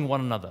encouraging one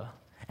another,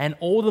 and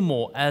all the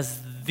more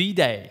as the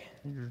day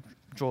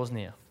draws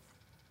near.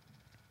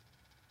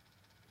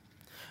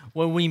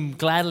 When we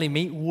gladly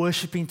meet,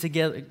 worshiping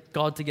together,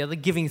 God together,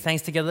 giving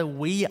thanks together,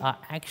 we are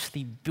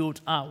actually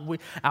built up.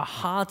 Our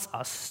hearts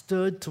are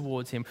stirred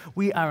towards Him.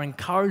 We are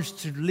encouraged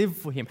to live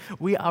for Him.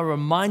 We are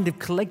reminded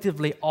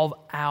collectively of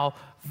our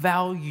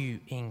value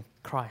in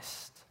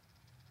Christ.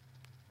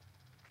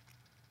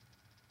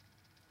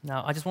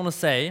 Now, I just want to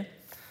say,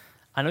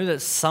 I know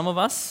that some of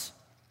us,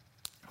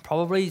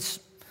 probably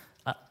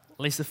at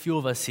least a few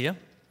of us here,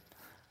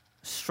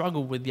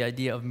 struggle with the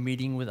idea of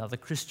meeting with other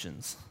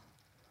Christians.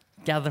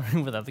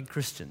 Gathering with other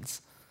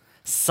Christians.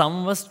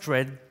 Some of us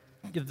dread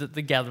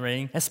the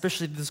gathering,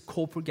 especially this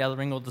corporate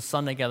gathering or the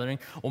Sunday gathering,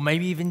 or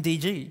maybe even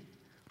DG.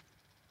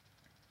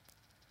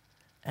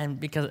 And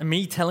because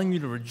me telling you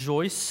to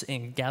rejoice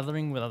in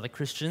gathering with other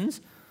Christians,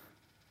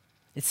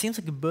 it seems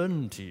like a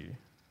burden to you.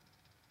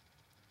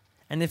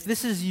 And if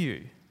this is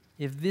you,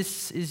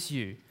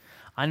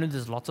 I know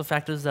there's lots of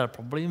factors that are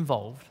probably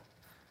involved,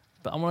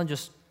 but I want to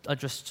just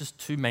address just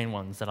two main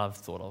ones that I've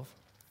thought of.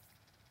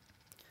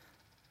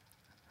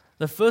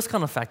 The first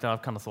kind of factor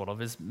I've kind of thought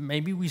of is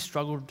maybe we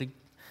struggle to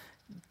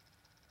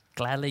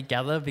gladly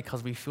gather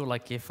because we feel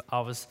like if I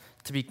was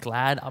to be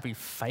glad, I'll be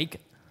fake,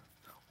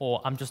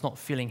 or I'm just not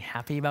feeling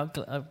happy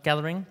about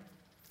gathering.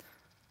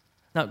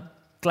 Now,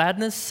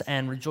 gladness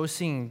and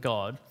rejoicing in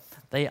God,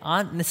 they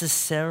aren't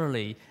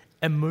necessarily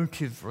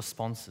emotive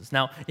responses.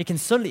 Now, it can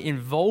certainly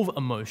involve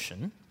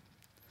emotion,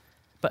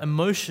 but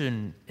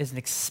emotion is an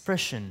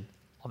expression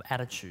of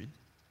attitude.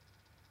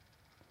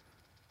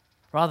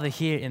 Rather,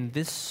 here in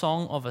this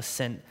song of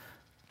ascent,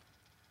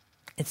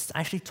 it's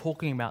actually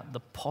talking about the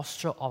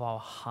posture of our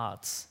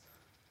hearts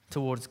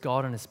towards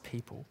God and His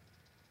people.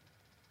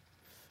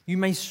 You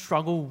may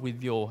struggle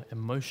with your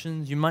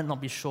emotions. You might not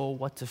be sure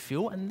what to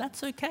feel, and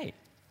that's okay.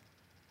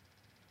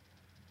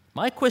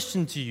 My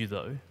question to you,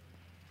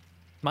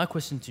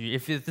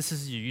 if this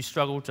is you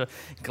struggle to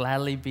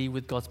gladly be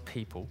with God's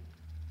people.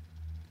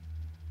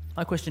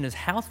 My question is,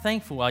 how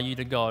thankful are you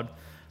to God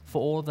for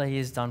all that He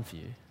has done for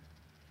you?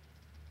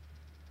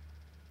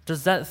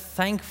 Does that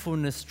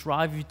thankfulness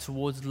drive you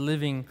towards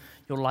living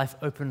your life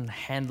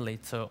open-handedly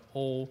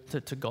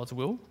to God's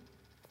will?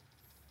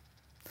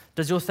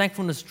 Does your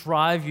thankfulness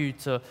drive you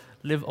to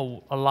live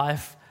a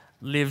life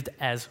lived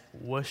as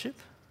worship?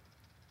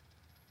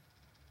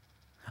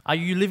 Are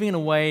you living in a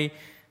way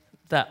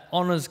that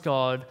honors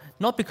God,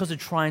 not because you're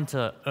trying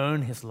to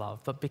earn His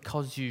love, but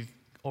because you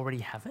already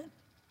have it?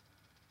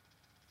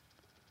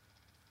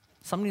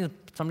 Something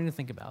to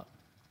think about.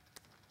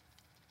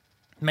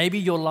 Maybe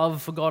your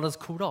love for God has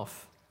cooled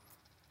off.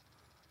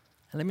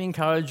 And let me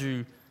encourage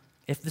you,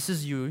 if this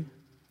is you,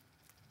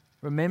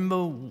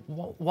 remember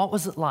what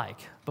was it like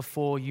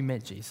before you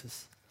met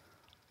Jesus?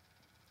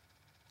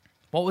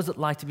 What was it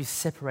like to be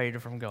separated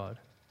from God?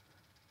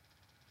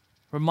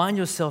 Remind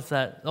yourself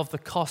of the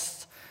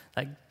cost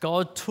that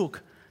God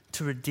took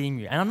to redeem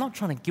you. And I'm not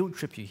trying to guilt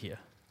trip you here,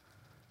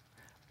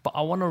 but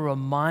I want to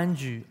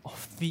remind you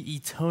of the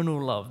eternal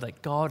love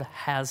that God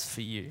has for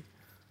you.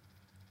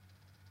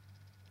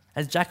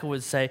 As Jacka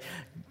would say,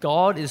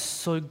 God is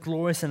so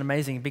glorious and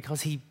amazing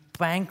because He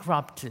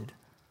bankrupted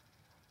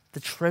the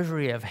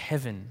treasury of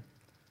heaven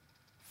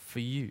for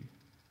you.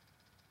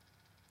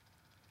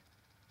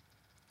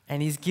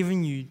 And He's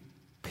given you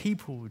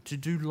people to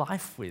do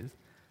life with,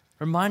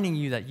 reminding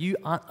you that you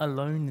aren't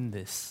alone in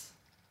this.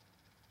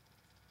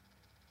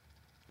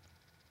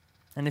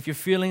 And if you're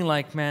feeling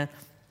like, man,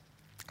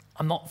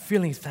 I'm not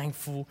feeling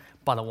thankful,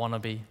 but I want to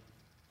be,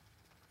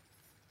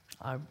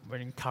 I would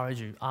encourage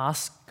you,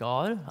 ask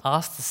God,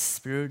 ask the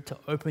Spirit to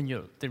open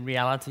the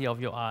reality of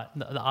your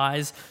the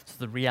eyes to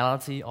the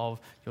reality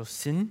of your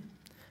sin.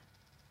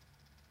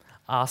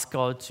 Ask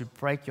God to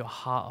break your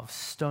heart of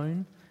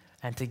stone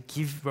and to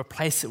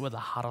replace it with a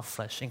heart of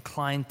flesh,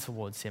 inclined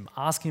towards Him.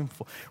 Ask Him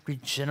for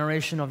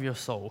regeneration of your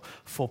soul,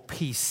 for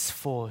peace,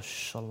 for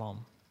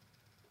shalom.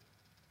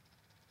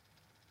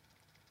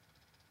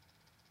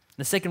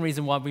 The second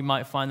reason why we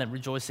might find that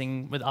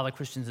rejoicing with other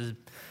Christians it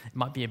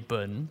might be a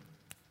burden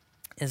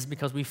is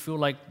because we feel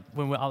like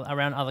when we're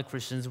around other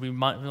Christians, we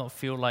might not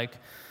feel like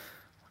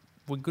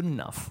we're good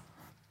enough.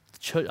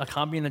 I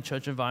can't be in a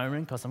church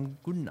environment because I'm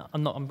good enough.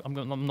 I'm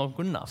not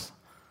good enough.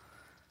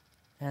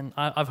 And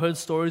I've heard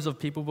stories of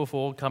people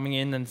before coming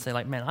in and say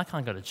like, man, I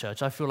can't go to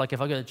church. I feel like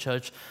if I go to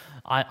church,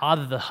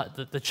 either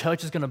the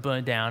church is going to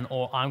burn down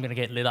or I'm going to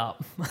get lit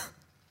up.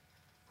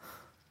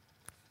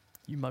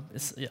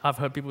 I've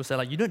heard people say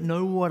like, you don't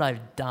know what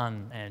I've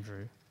done,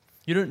 Andrew.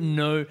 You don't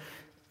know.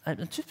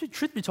 And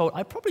truth be told,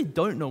 I probably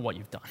don't know what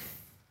you've done.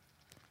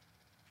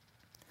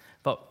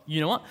 But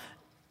you know what?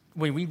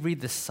 When we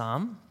read this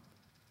psalm,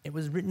 it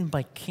was written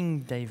by King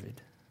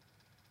David.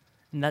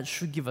 And that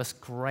should give us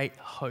great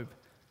hope.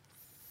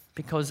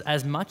 Because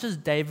as much as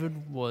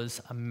David was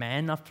a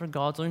man after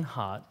God's own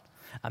heart,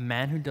 a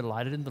man who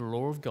delighted in the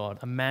law of God,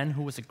 a man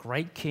who was a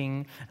great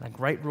king and a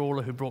great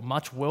ruler who brought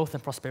much wealth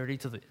and prosperity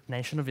to the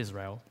nation of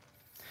Israel.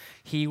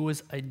 He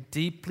was a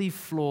deeply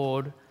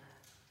flawed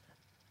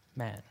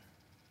man.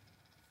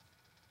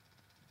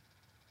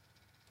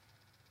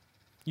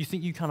 You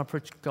think you can't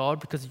approach God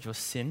because of your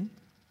sin?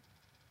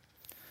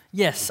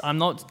 Yes, I'm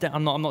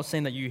not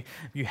saying that you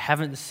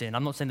haven't sinned.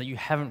 I'm not saying that you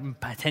haven't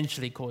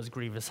potentially caused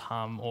grievous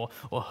harm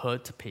or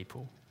hurt to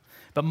people.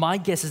 But my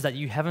guess is that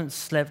you haven't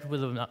slept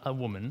with a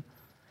woman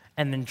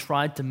and then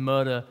tried to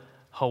murder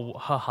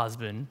her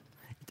husband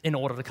in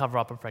order to cover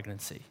up a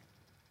pregnancy.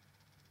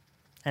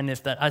 And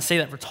if that, I say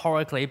that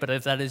rhetorically, but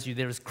if that is you,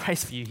 there is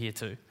grace for you here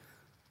too.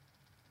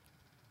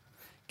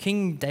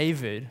 King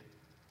David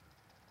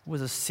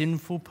was a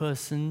sinful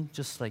person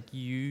just like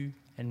you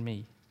and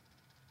me.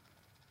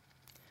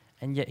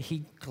 And yet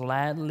he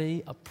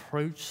gladly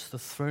approached the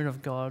throne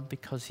of God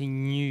because he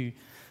knew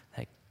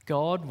that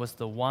God was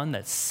the one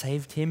that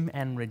saved him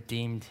and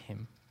redeemed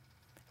him.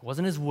 It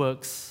wasn't his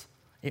works,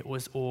 it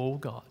was all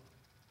God.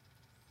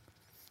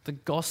 The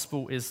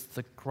gospel is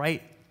the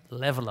great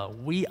leveler.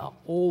 We are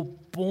all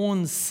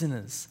born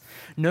sinners.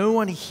 No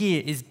one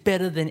here is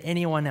better than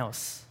anyone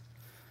else.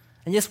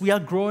 And yes, we are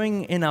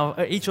growing in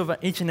each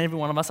and every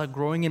one of us are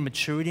growing in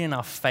maturity in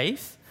our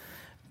faith,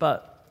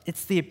 but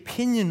it's the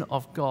opinion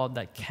of God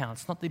that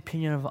counts, not the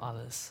opinion of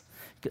others.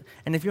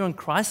 And if you're in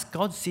Christ,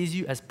 God sees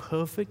you as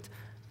perfect,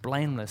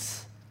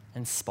 blameless,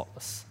 and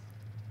spotless.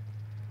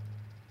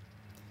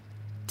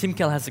 Tim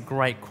Keller has a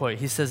great quote.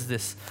 He says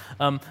this,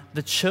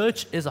 the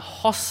church is a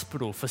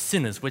hospital for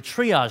sinners where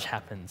triage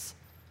happens,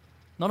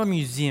 not a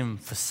museum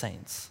for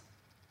saints.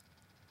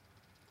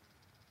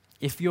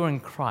 If you're in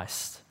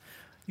Christ,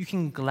 you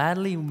can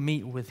gladly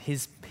meet with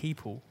his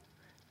people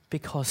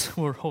because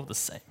we're all the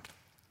same.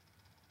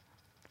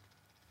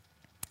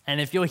 And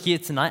if you're here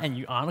tonight and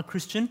you aren't a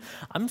Christian,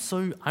 I'm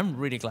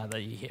really glad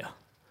that you're here.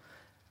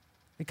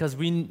 Because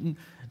we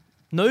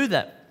know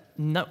that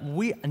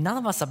none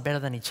of us are better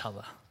than each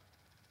other.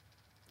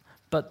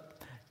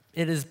 But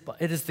it is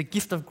the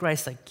gift of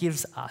grace that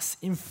gives us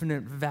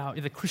infinite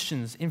value, the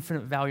Christians,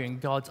 infinite value in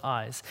God's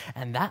eyes.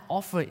 And that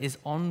offer is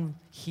on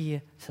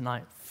here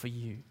tonight for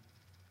you.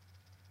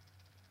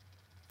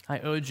 I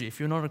urge you, if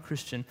you're not a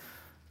Christian,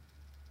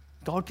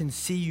 God can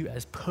see you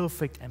as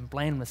perfect and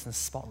blameless and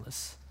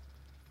spotless.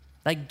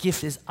 That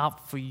gift is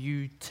up for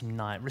you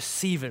tonight.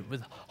 Receive it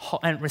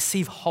and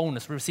receive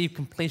wholeness, receive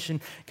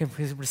completion,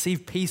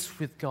 receive peace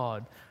with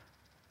God,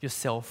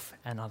 yourself,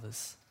 and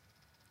others.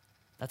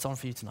 That's on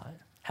for you tonight.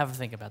 Have a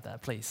think about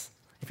that, please.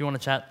 If you want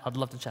to chat, I'd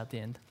love to chat at the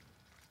end.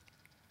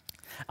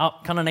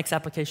 Kind of next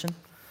application.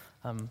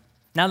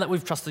 Now that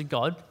we've trusted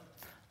God,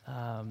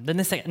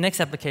 the next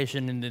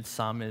application in this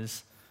psalm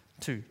is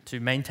to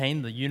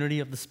maintain the unity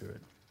of the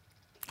Spirit.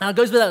 Now, it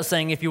goes without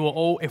saying, if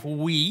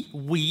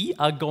we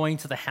are going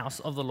to the house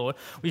of the Lord,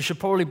 we should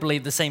probably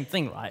believe the same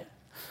thing, right?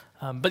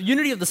 But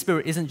unity of the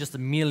Spirit isn't just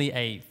merely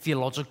a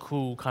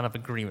theological kind of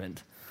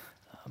agreement.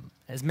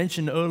 As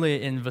mentioned earlier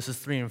in verses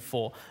 3 and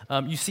 4,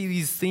 you see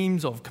these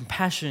themes of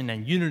compassion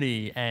and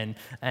unity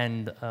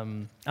and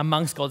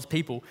amongst God's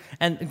people.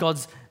 And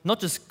God's,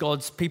 not just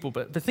God's people,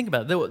 but think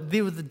about it,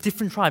 they were the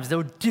different tribes, they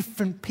were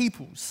different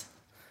peoples.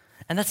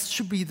 And that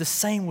should be the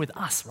same with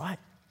us, right?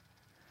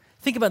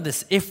 Think about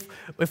this. If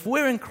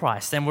we're in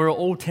Christ and we're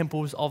all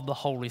temples of the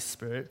Holy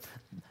Spirit,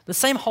 the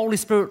same Holy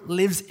Spirit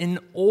lives in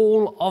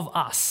all of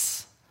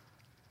us.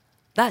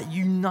 That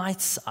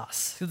unites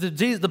us.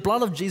 The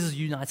blood of Jesus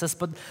unites us,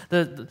 but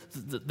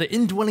the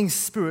indwelling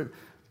Spirit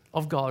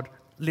of God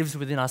lives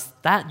within us.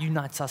 That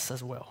unites us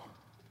as well.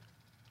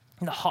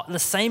 The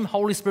same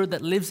Holy Spirit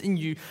that lives in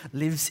you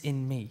lives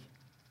in me.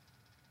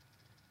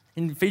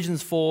 In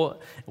Ephesians 4,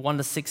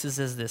 1-6, it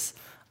says this,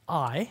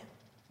 I,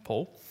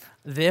 Paul,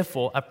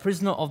 therefore, a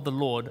prisoner of the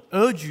Lord,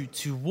 urge you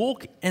to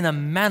walk in a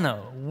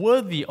manner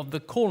worthy of the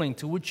calling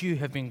to which you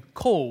have been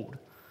called,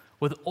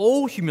 with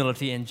all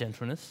humility and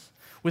gentleness,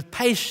 with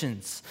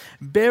patience,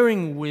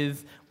 bearing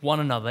with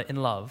one another in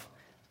love,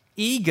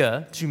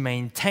 eager to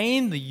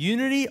maintain the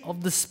unity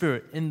of the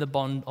Spirit in the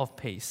bond of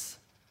peace.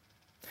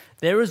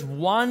 There is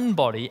one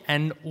body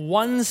and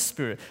one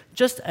Spirit,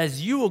 just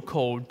as you were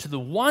called to the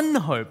one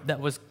hope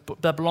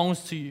that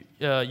belongs to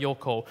your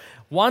call.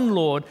 One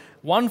Lord,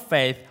 one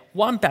faith,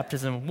 one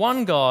baptism,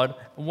 one God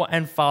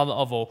and Father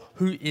of all,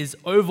 who is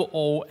over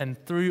all and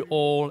through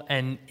all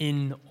and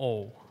in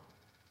all.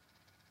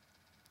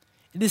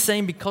 It is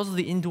saying because of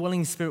the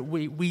indwelling Spirit,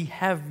 we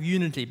have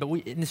unity, but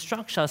it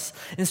instructs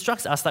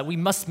us that we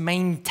must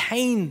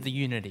maintain the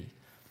unity.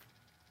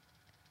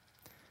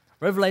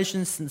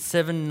 Revelation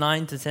 7,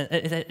 9 to 10,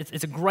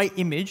 it's a great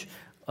image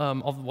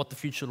of what the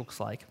future looks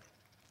like.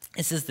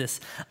 It says this,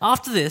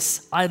 after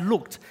this I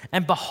looked,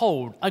 and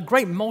behold, a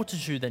great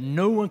multitude that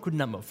no one could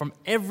number, from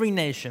every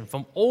nation,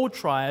 from all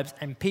tribes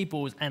and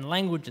peoples and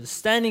languages,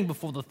 standing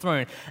before the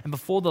throne and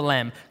before the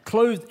Lamb,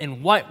 clothed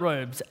in white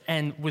robes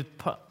and with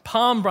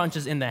palm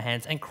branches in their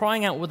hands, and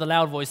crying out with a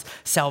loud voice,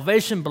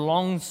 salvation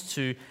belongs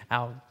to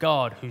our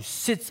God who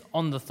sits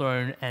on the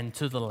throne and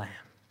to the Lamb.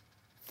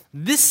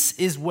 This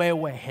is where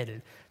we're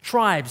headed.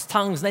 Tribes,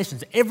 tongues,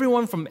 nations,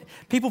 everyone from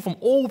people from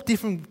all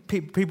different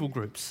people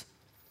groups.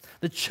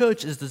 The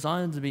church is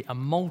designed to be a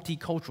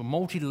multicultural,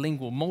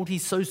 multilingual,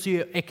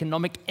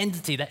 multi-socioeconomic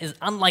entity that is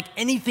unlike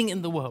anything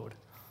in the world.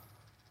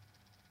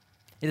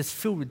 It is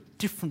filled with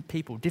different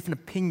people, different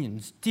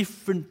opinions,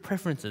 different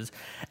preferences,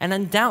 and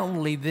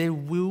undoubtedly there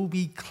will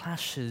be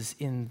clashes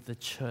in the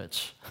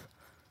church,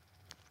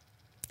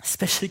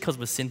 especially because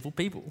we're sinful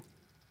people.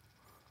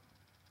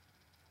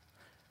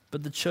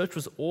 But the church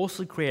was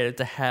also created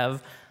to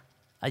have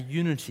a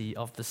unity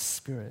of the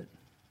Spirit.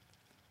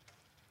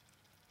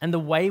 And the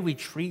way we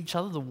treat each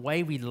other, the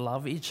way we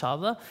love each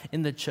other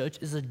in the church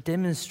is a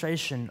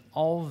demonstration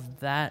of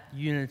that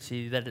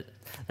unity.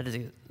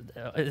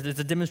 It's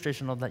a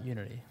demonstration of that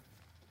unity.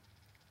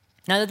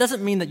 Now, that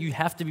doesn't mean that you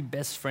have to be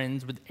best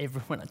friends with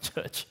everyone at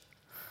church.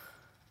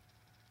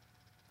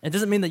 It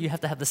doesn't mean that you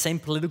have to have the same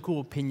political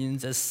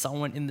opinions as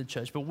someone in the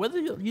church. But whether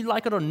you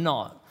like it or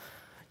not,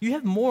 you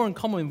have more in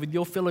common with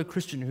your fellow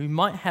Christian who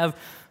might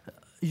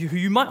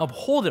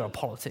abhor their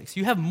politics.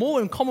 You have more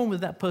in common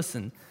with that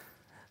person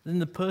than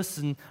the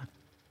person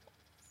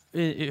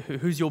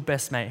who's your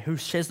best mate, who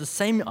shares the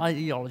same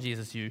ideologies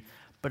as you,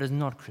 but is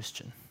not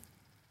Christian.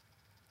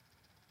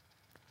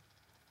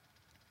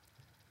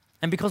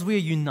 And because we are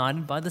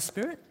united by the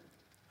Spirit,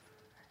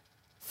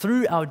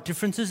 through our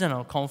differences and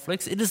our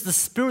conflicts, it is the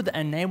Spirit that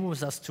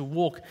enables us to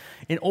walk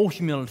in all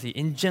humility,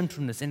 in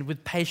gentleness, and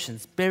with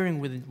patience, bearing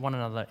with one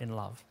another in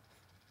love.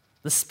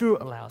 The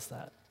Spirit allows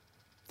that.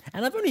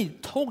 And I've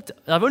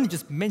only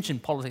just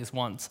mentioned politics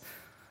once,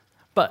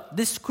 but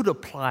this could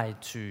apply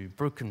to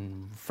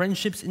broken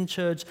friendships in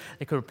church.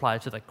 It could apply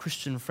to that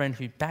Christian friend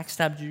who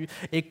backstabbed you.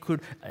 It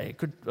could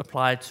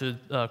apply to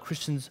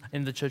Christians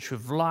in the church who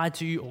have lied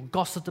to you or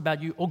gossiped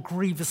about you or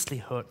grievously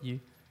hurt you.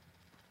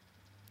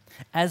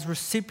 As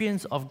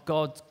recipients of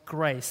God's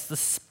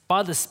grace,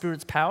 by the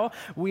Spirit's power,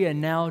 we are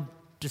now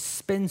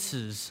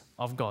dispensers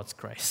of God's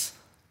grace.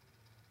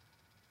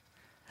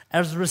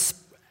 As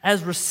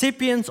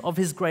recipients of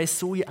His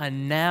grace, we are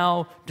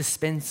now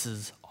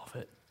dispensers of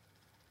it.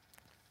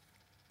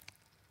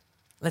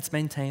 Let's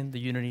maintain the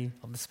unity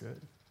of the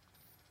Spirit.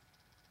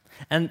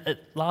 And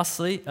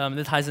lastly,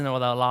 this ties in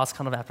with our last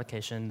kind of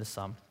application.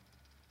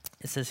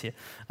 It says here,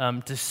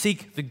 to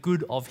seek the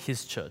good of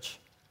His church.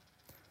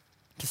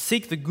 To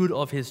seek the good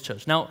of His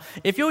church. Now,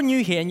 if you're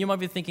new here and you might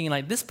be thinking,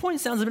 like, this point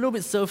sounds a little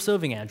bit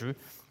self-serving, Andrew.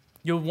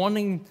 You're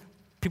wanting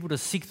people to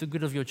seek the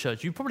good of your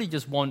church. You probably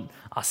just want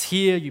us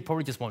here. You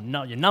probably just want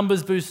your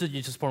numbers boosted.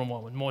 You just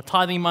want more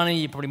tithing money.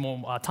 You probably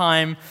more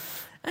time.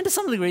 And to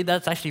some degree,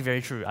 that's actually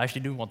very true. I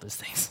actually do want those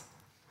things.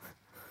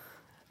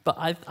 But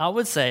I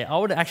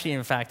would actually,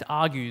 in fact,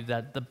 argue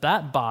that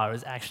that bar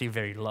is actually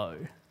very low.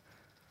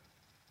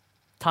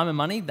 Time and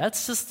money,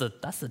 that's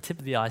the tip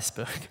of the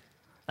iceberg.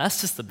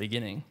 That's just the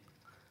beginning.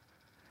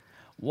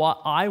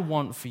 What I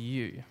want for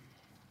you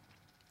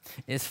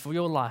is for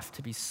your life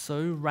to be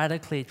so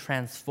radically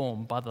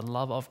transformed by the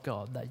love of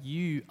God that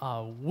you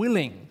are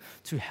willing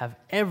to have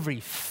every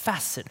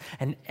facet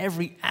and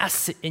every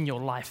asset in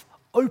your life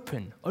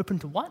open. Open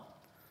to what?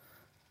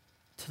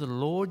 To the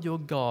Lord your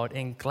God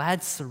in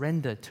glad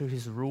surrender to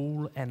His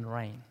rule and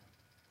reign.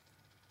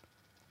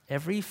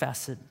 Every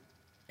facet,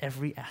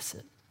 every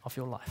asset of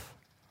your life.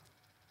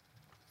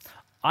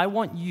 I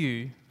want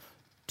you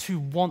to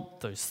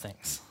want those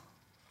things.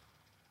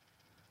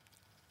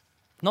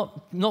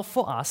 Not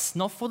for us,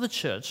 not for the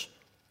church,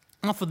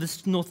 not for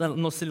this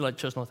North City Light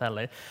Church, North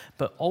Adelaide,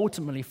 but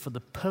ultimately for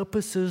the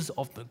purposes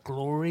of the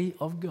glory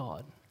of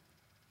God.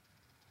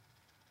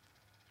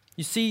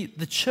 You see,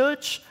 the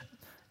church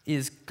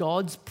is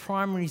God's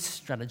primary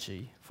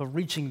strategy for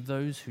reaching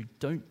those who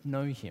don't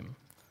know Him.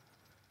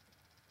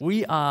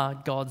 We are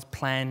God's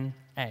plan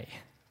A.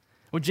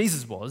 Well,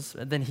 Jesus was,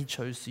 and then He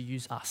chose to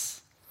use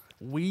us.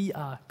 We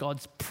are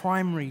God's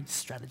primary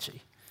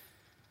strategy.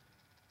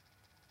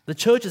 The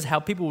church is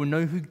how people will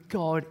know who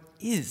God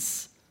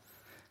is.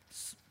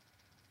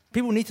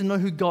 People need to know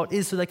who God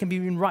is so they can be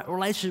in right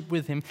relationship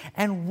with Him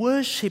and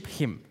worship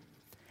Him.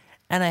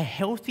 And a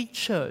healthy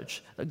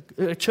church,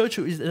 a church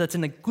that's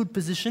in a good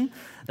position,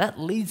 that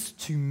leads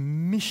to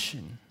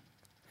mission.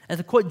 And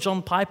to quote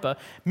John Piper,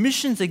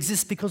 missions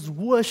exist because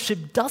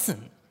worship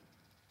doesn't.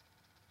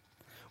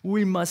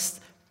 We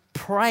must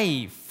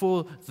pray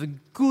for the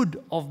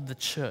good of the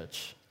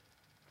church,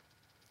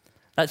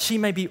 that she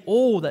may be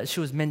all that she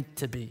was meant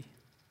to be.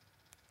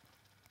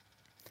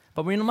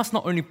 But we must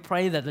not only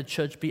pray that the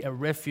church be a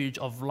refuge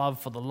of love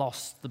for the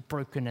lost, the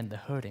broken, and the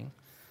hurting,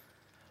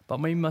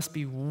 but we must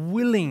be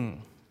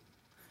willing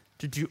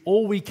to do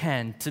all we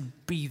can to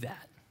be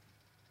that.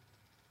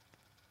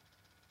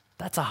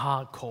 That's a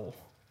hard call.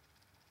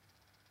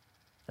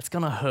 That's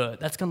going to hurt.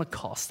 That's going to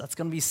cost. That's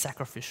going to be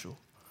sacrificial.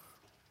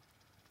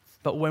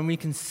 But when we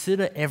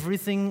consider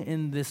everything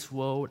in this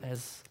world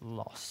as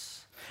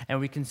loss, and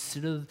we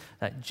consider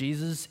that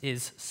Jesus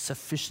is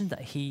sufficient,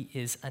 that He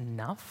is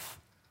enough,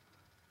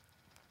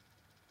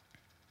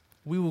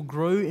 we will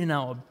grow in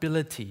our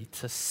ability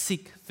to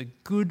seek the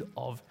good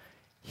of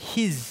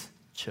His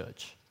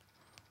church.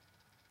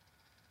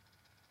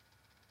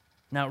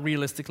 Now,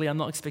 realistically, I'm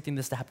not expecting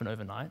this to happen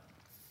overnight.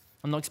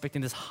 I'm not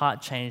expecting this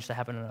heart change to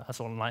happen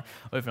overnight.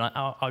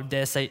 I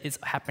dare say it's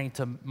happening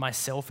to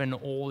myself and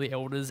all the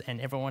elders and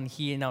everyone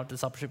here in our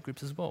discipleship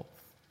groups as well.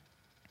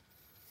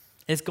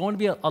 It's going to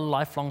be a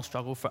lifelong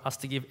struggle for us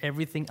to give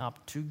everything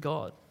up to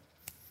God.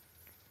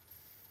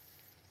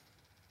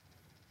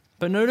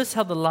 But notice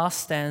how the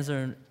last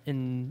stanza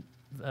in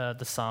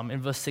the psalm,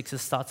 in verse 6, it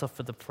starts off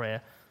with a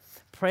prayer.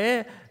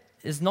 Prayer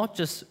is not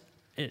just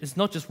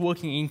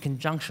working in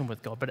conjunction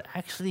with God, but it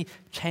actually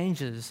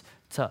changes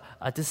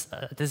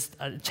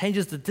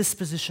changes the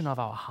disposition of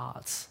our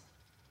hearts.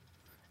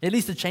 At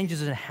least it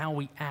changes in how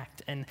we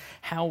act and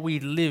how we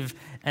live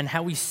and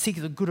how we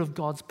seek the good of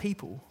God's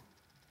people.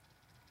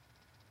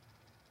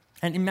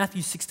 And in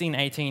Matthew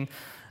 16:18,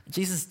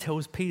 Jesus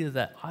tells Peter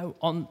that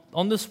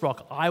on this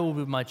rock I will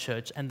build my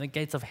church, and the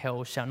gates of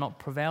hell shall not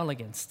prevail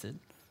against it.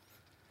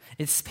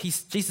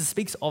 Jesus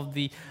speaks of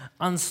the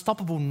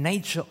unstoppable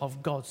nature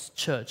of God's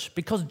church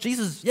because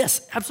Jesus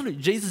is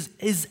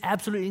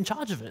absolutely in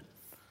charge of it.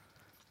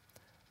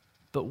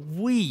 But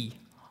we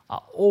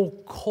are all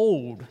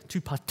called to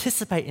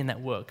participate in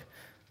that work,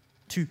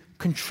 to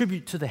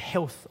contribute to the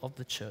health of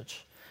the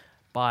church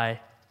by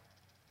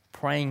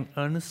praying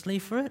earnestly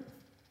for it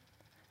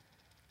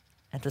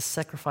and to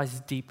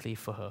sacrifice deeply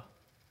for her.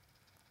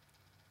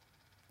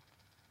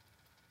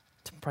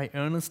 To pray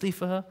earnestly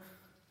for her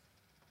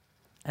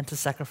and to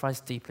sacrifice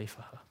deeply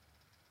for her.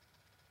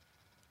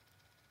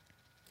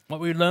 What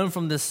we learn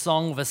from this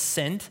song of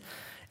ascent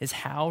is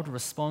how to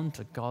respond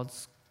to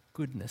God's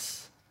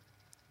goodness.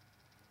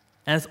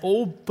 And it's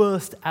all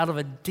birthed out of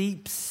a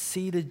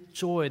deep-seated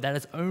joy that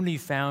is only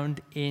found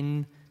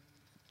in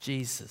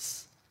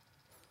Jesus.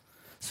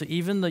 So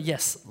even though,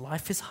 yes,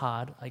 life is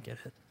hard, I get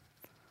it.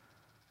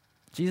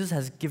 Jesus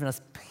has given us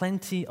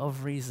plenty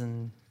of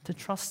reason to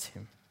trust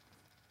him.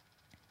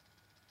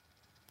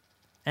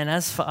 And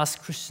as for us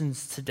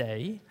Christians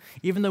today,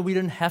 even though we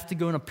don't have to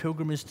go on a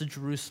pilgrimage to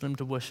Jerusalem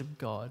to worship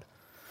God,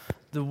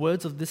 the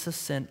words of this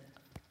ascent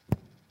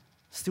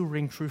still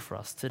ring true for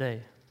us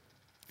today.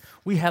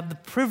 We have the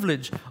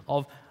privilege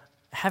of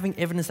having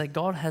evidence that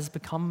God has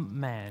become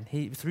man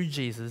through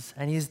Jesus,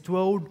 and he has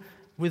dwelled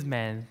with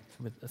man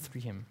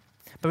through him.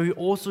 But we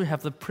also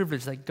have the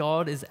privilege that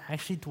God is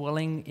actually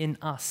dwelling in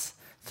us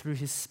through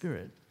his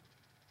Spirit.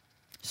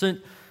 So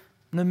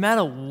no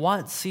matter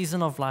what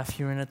season of life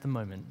you're in at the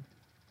moment,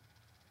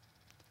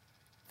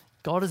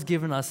 God has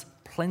given us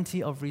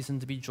plenty of reason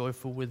to be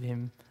joyful with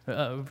him,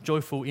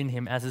 joyful in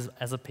him as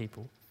a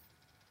people.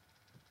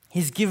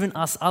 He's given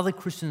us other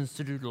Christians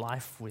to do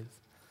life with.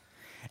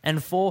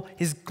 And for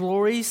his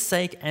glory's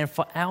sake and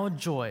for our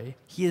joy,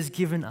 he has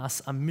given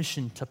us a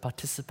mission to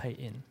participate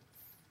in.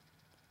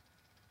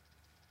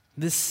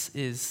 This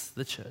is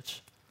the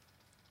church.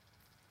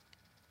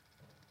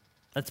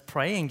 Let's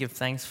pray and give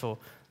thanks for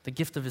the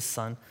gift of his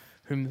Son,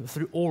 whom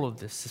through all of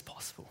this is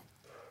possible.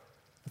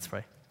 Let's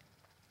pray.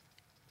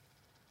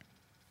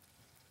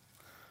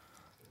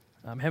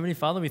 Heavenly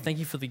Father, we thank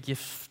you for the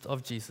gift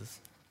of Jesus.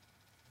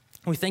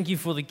 We thank you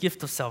for the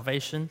gift of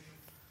salvation.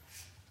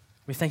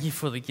 We thank you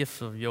for the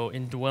gift of your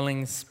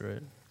indwelling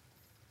Spirit.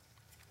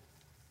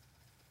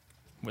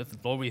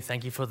 Lord, we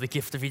thank you for the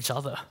gift of each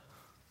other.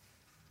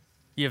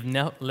 You have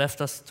now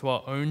left us to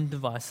our own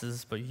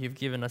devices, but you have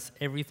given us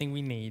everything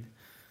we need.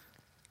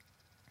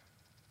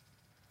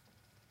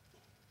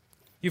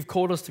 You've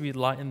called us to be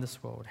light in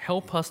this world.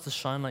 Help us to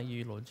shine like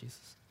you, Lord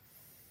Jesus.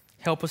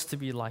 Help us to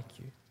be like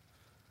you.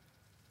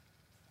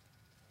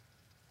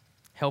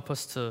 Help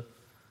us to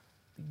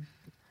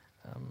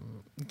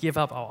give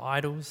up our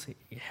idols.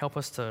 Help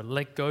us to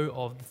let go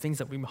of the things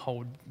that we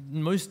hold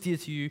most dear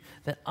to you,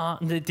 that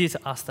aren't dear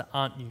to us, that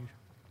aren't you.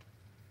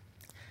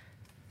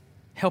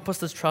 Help us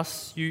to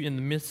trust you in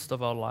the midst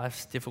of our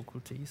life's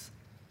difficulties.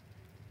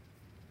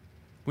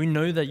 We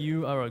know that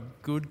you are a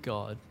good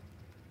God,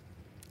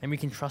 and we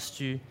can trust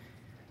you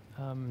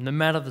no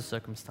matter the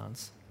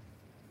circumstance,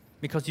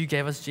 because you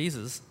gave us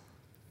Jesus.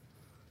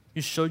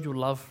 You showed your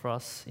love for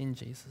us in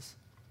Jesus.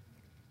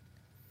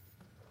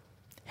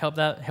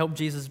 Help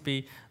Jesus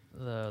be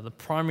the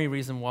primary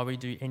reason why we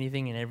do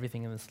anything and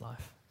everything in this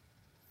life.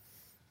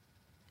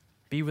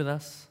 Be with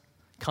us,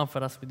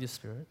 comfort us with your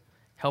Spirit.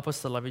 Help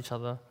us to love each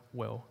other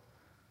well.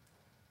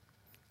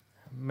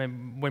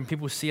 When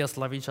people see us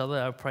love each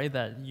other, I pray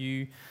that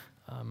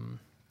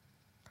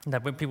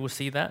that when people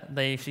see that,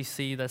 they actually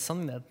see that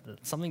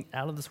something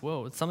out of this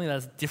world, something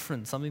that's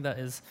different, something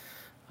that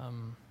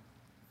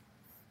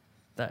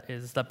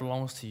that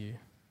belongs to you,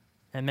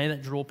 and may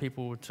that draw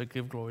people to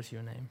give glory to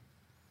your name.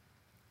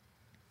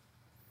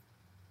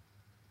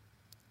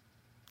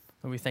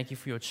 Lord, we thank you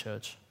for your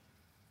church,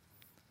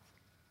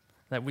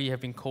 that we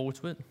have been called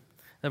to it,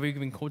 that we've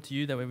been called to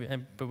you,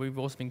 but we've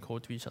also been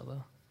called to each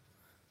other.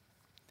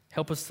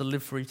 Help us to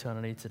live for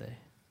eternity today.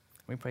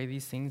 We pray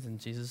these things in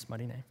Jesus'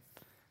 mighty name.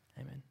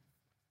 Amen.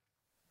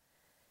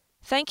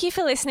 Thank you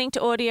for listening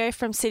to audio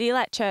from City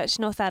Light Church,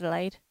 North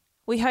Adelaide.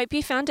 We hope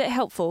you found it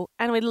helpful,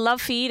 and we'd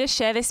love for you to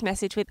share this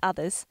message with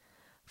others.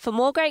 For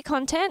more great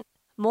content,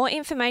 more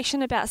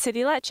information about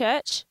City Light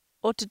Church,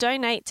 or to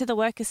donate to the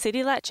work of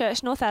City Light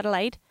Church North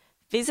Adelaide,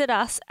 visit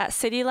us at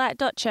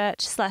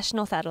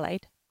citylight.church/North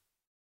Adelaide.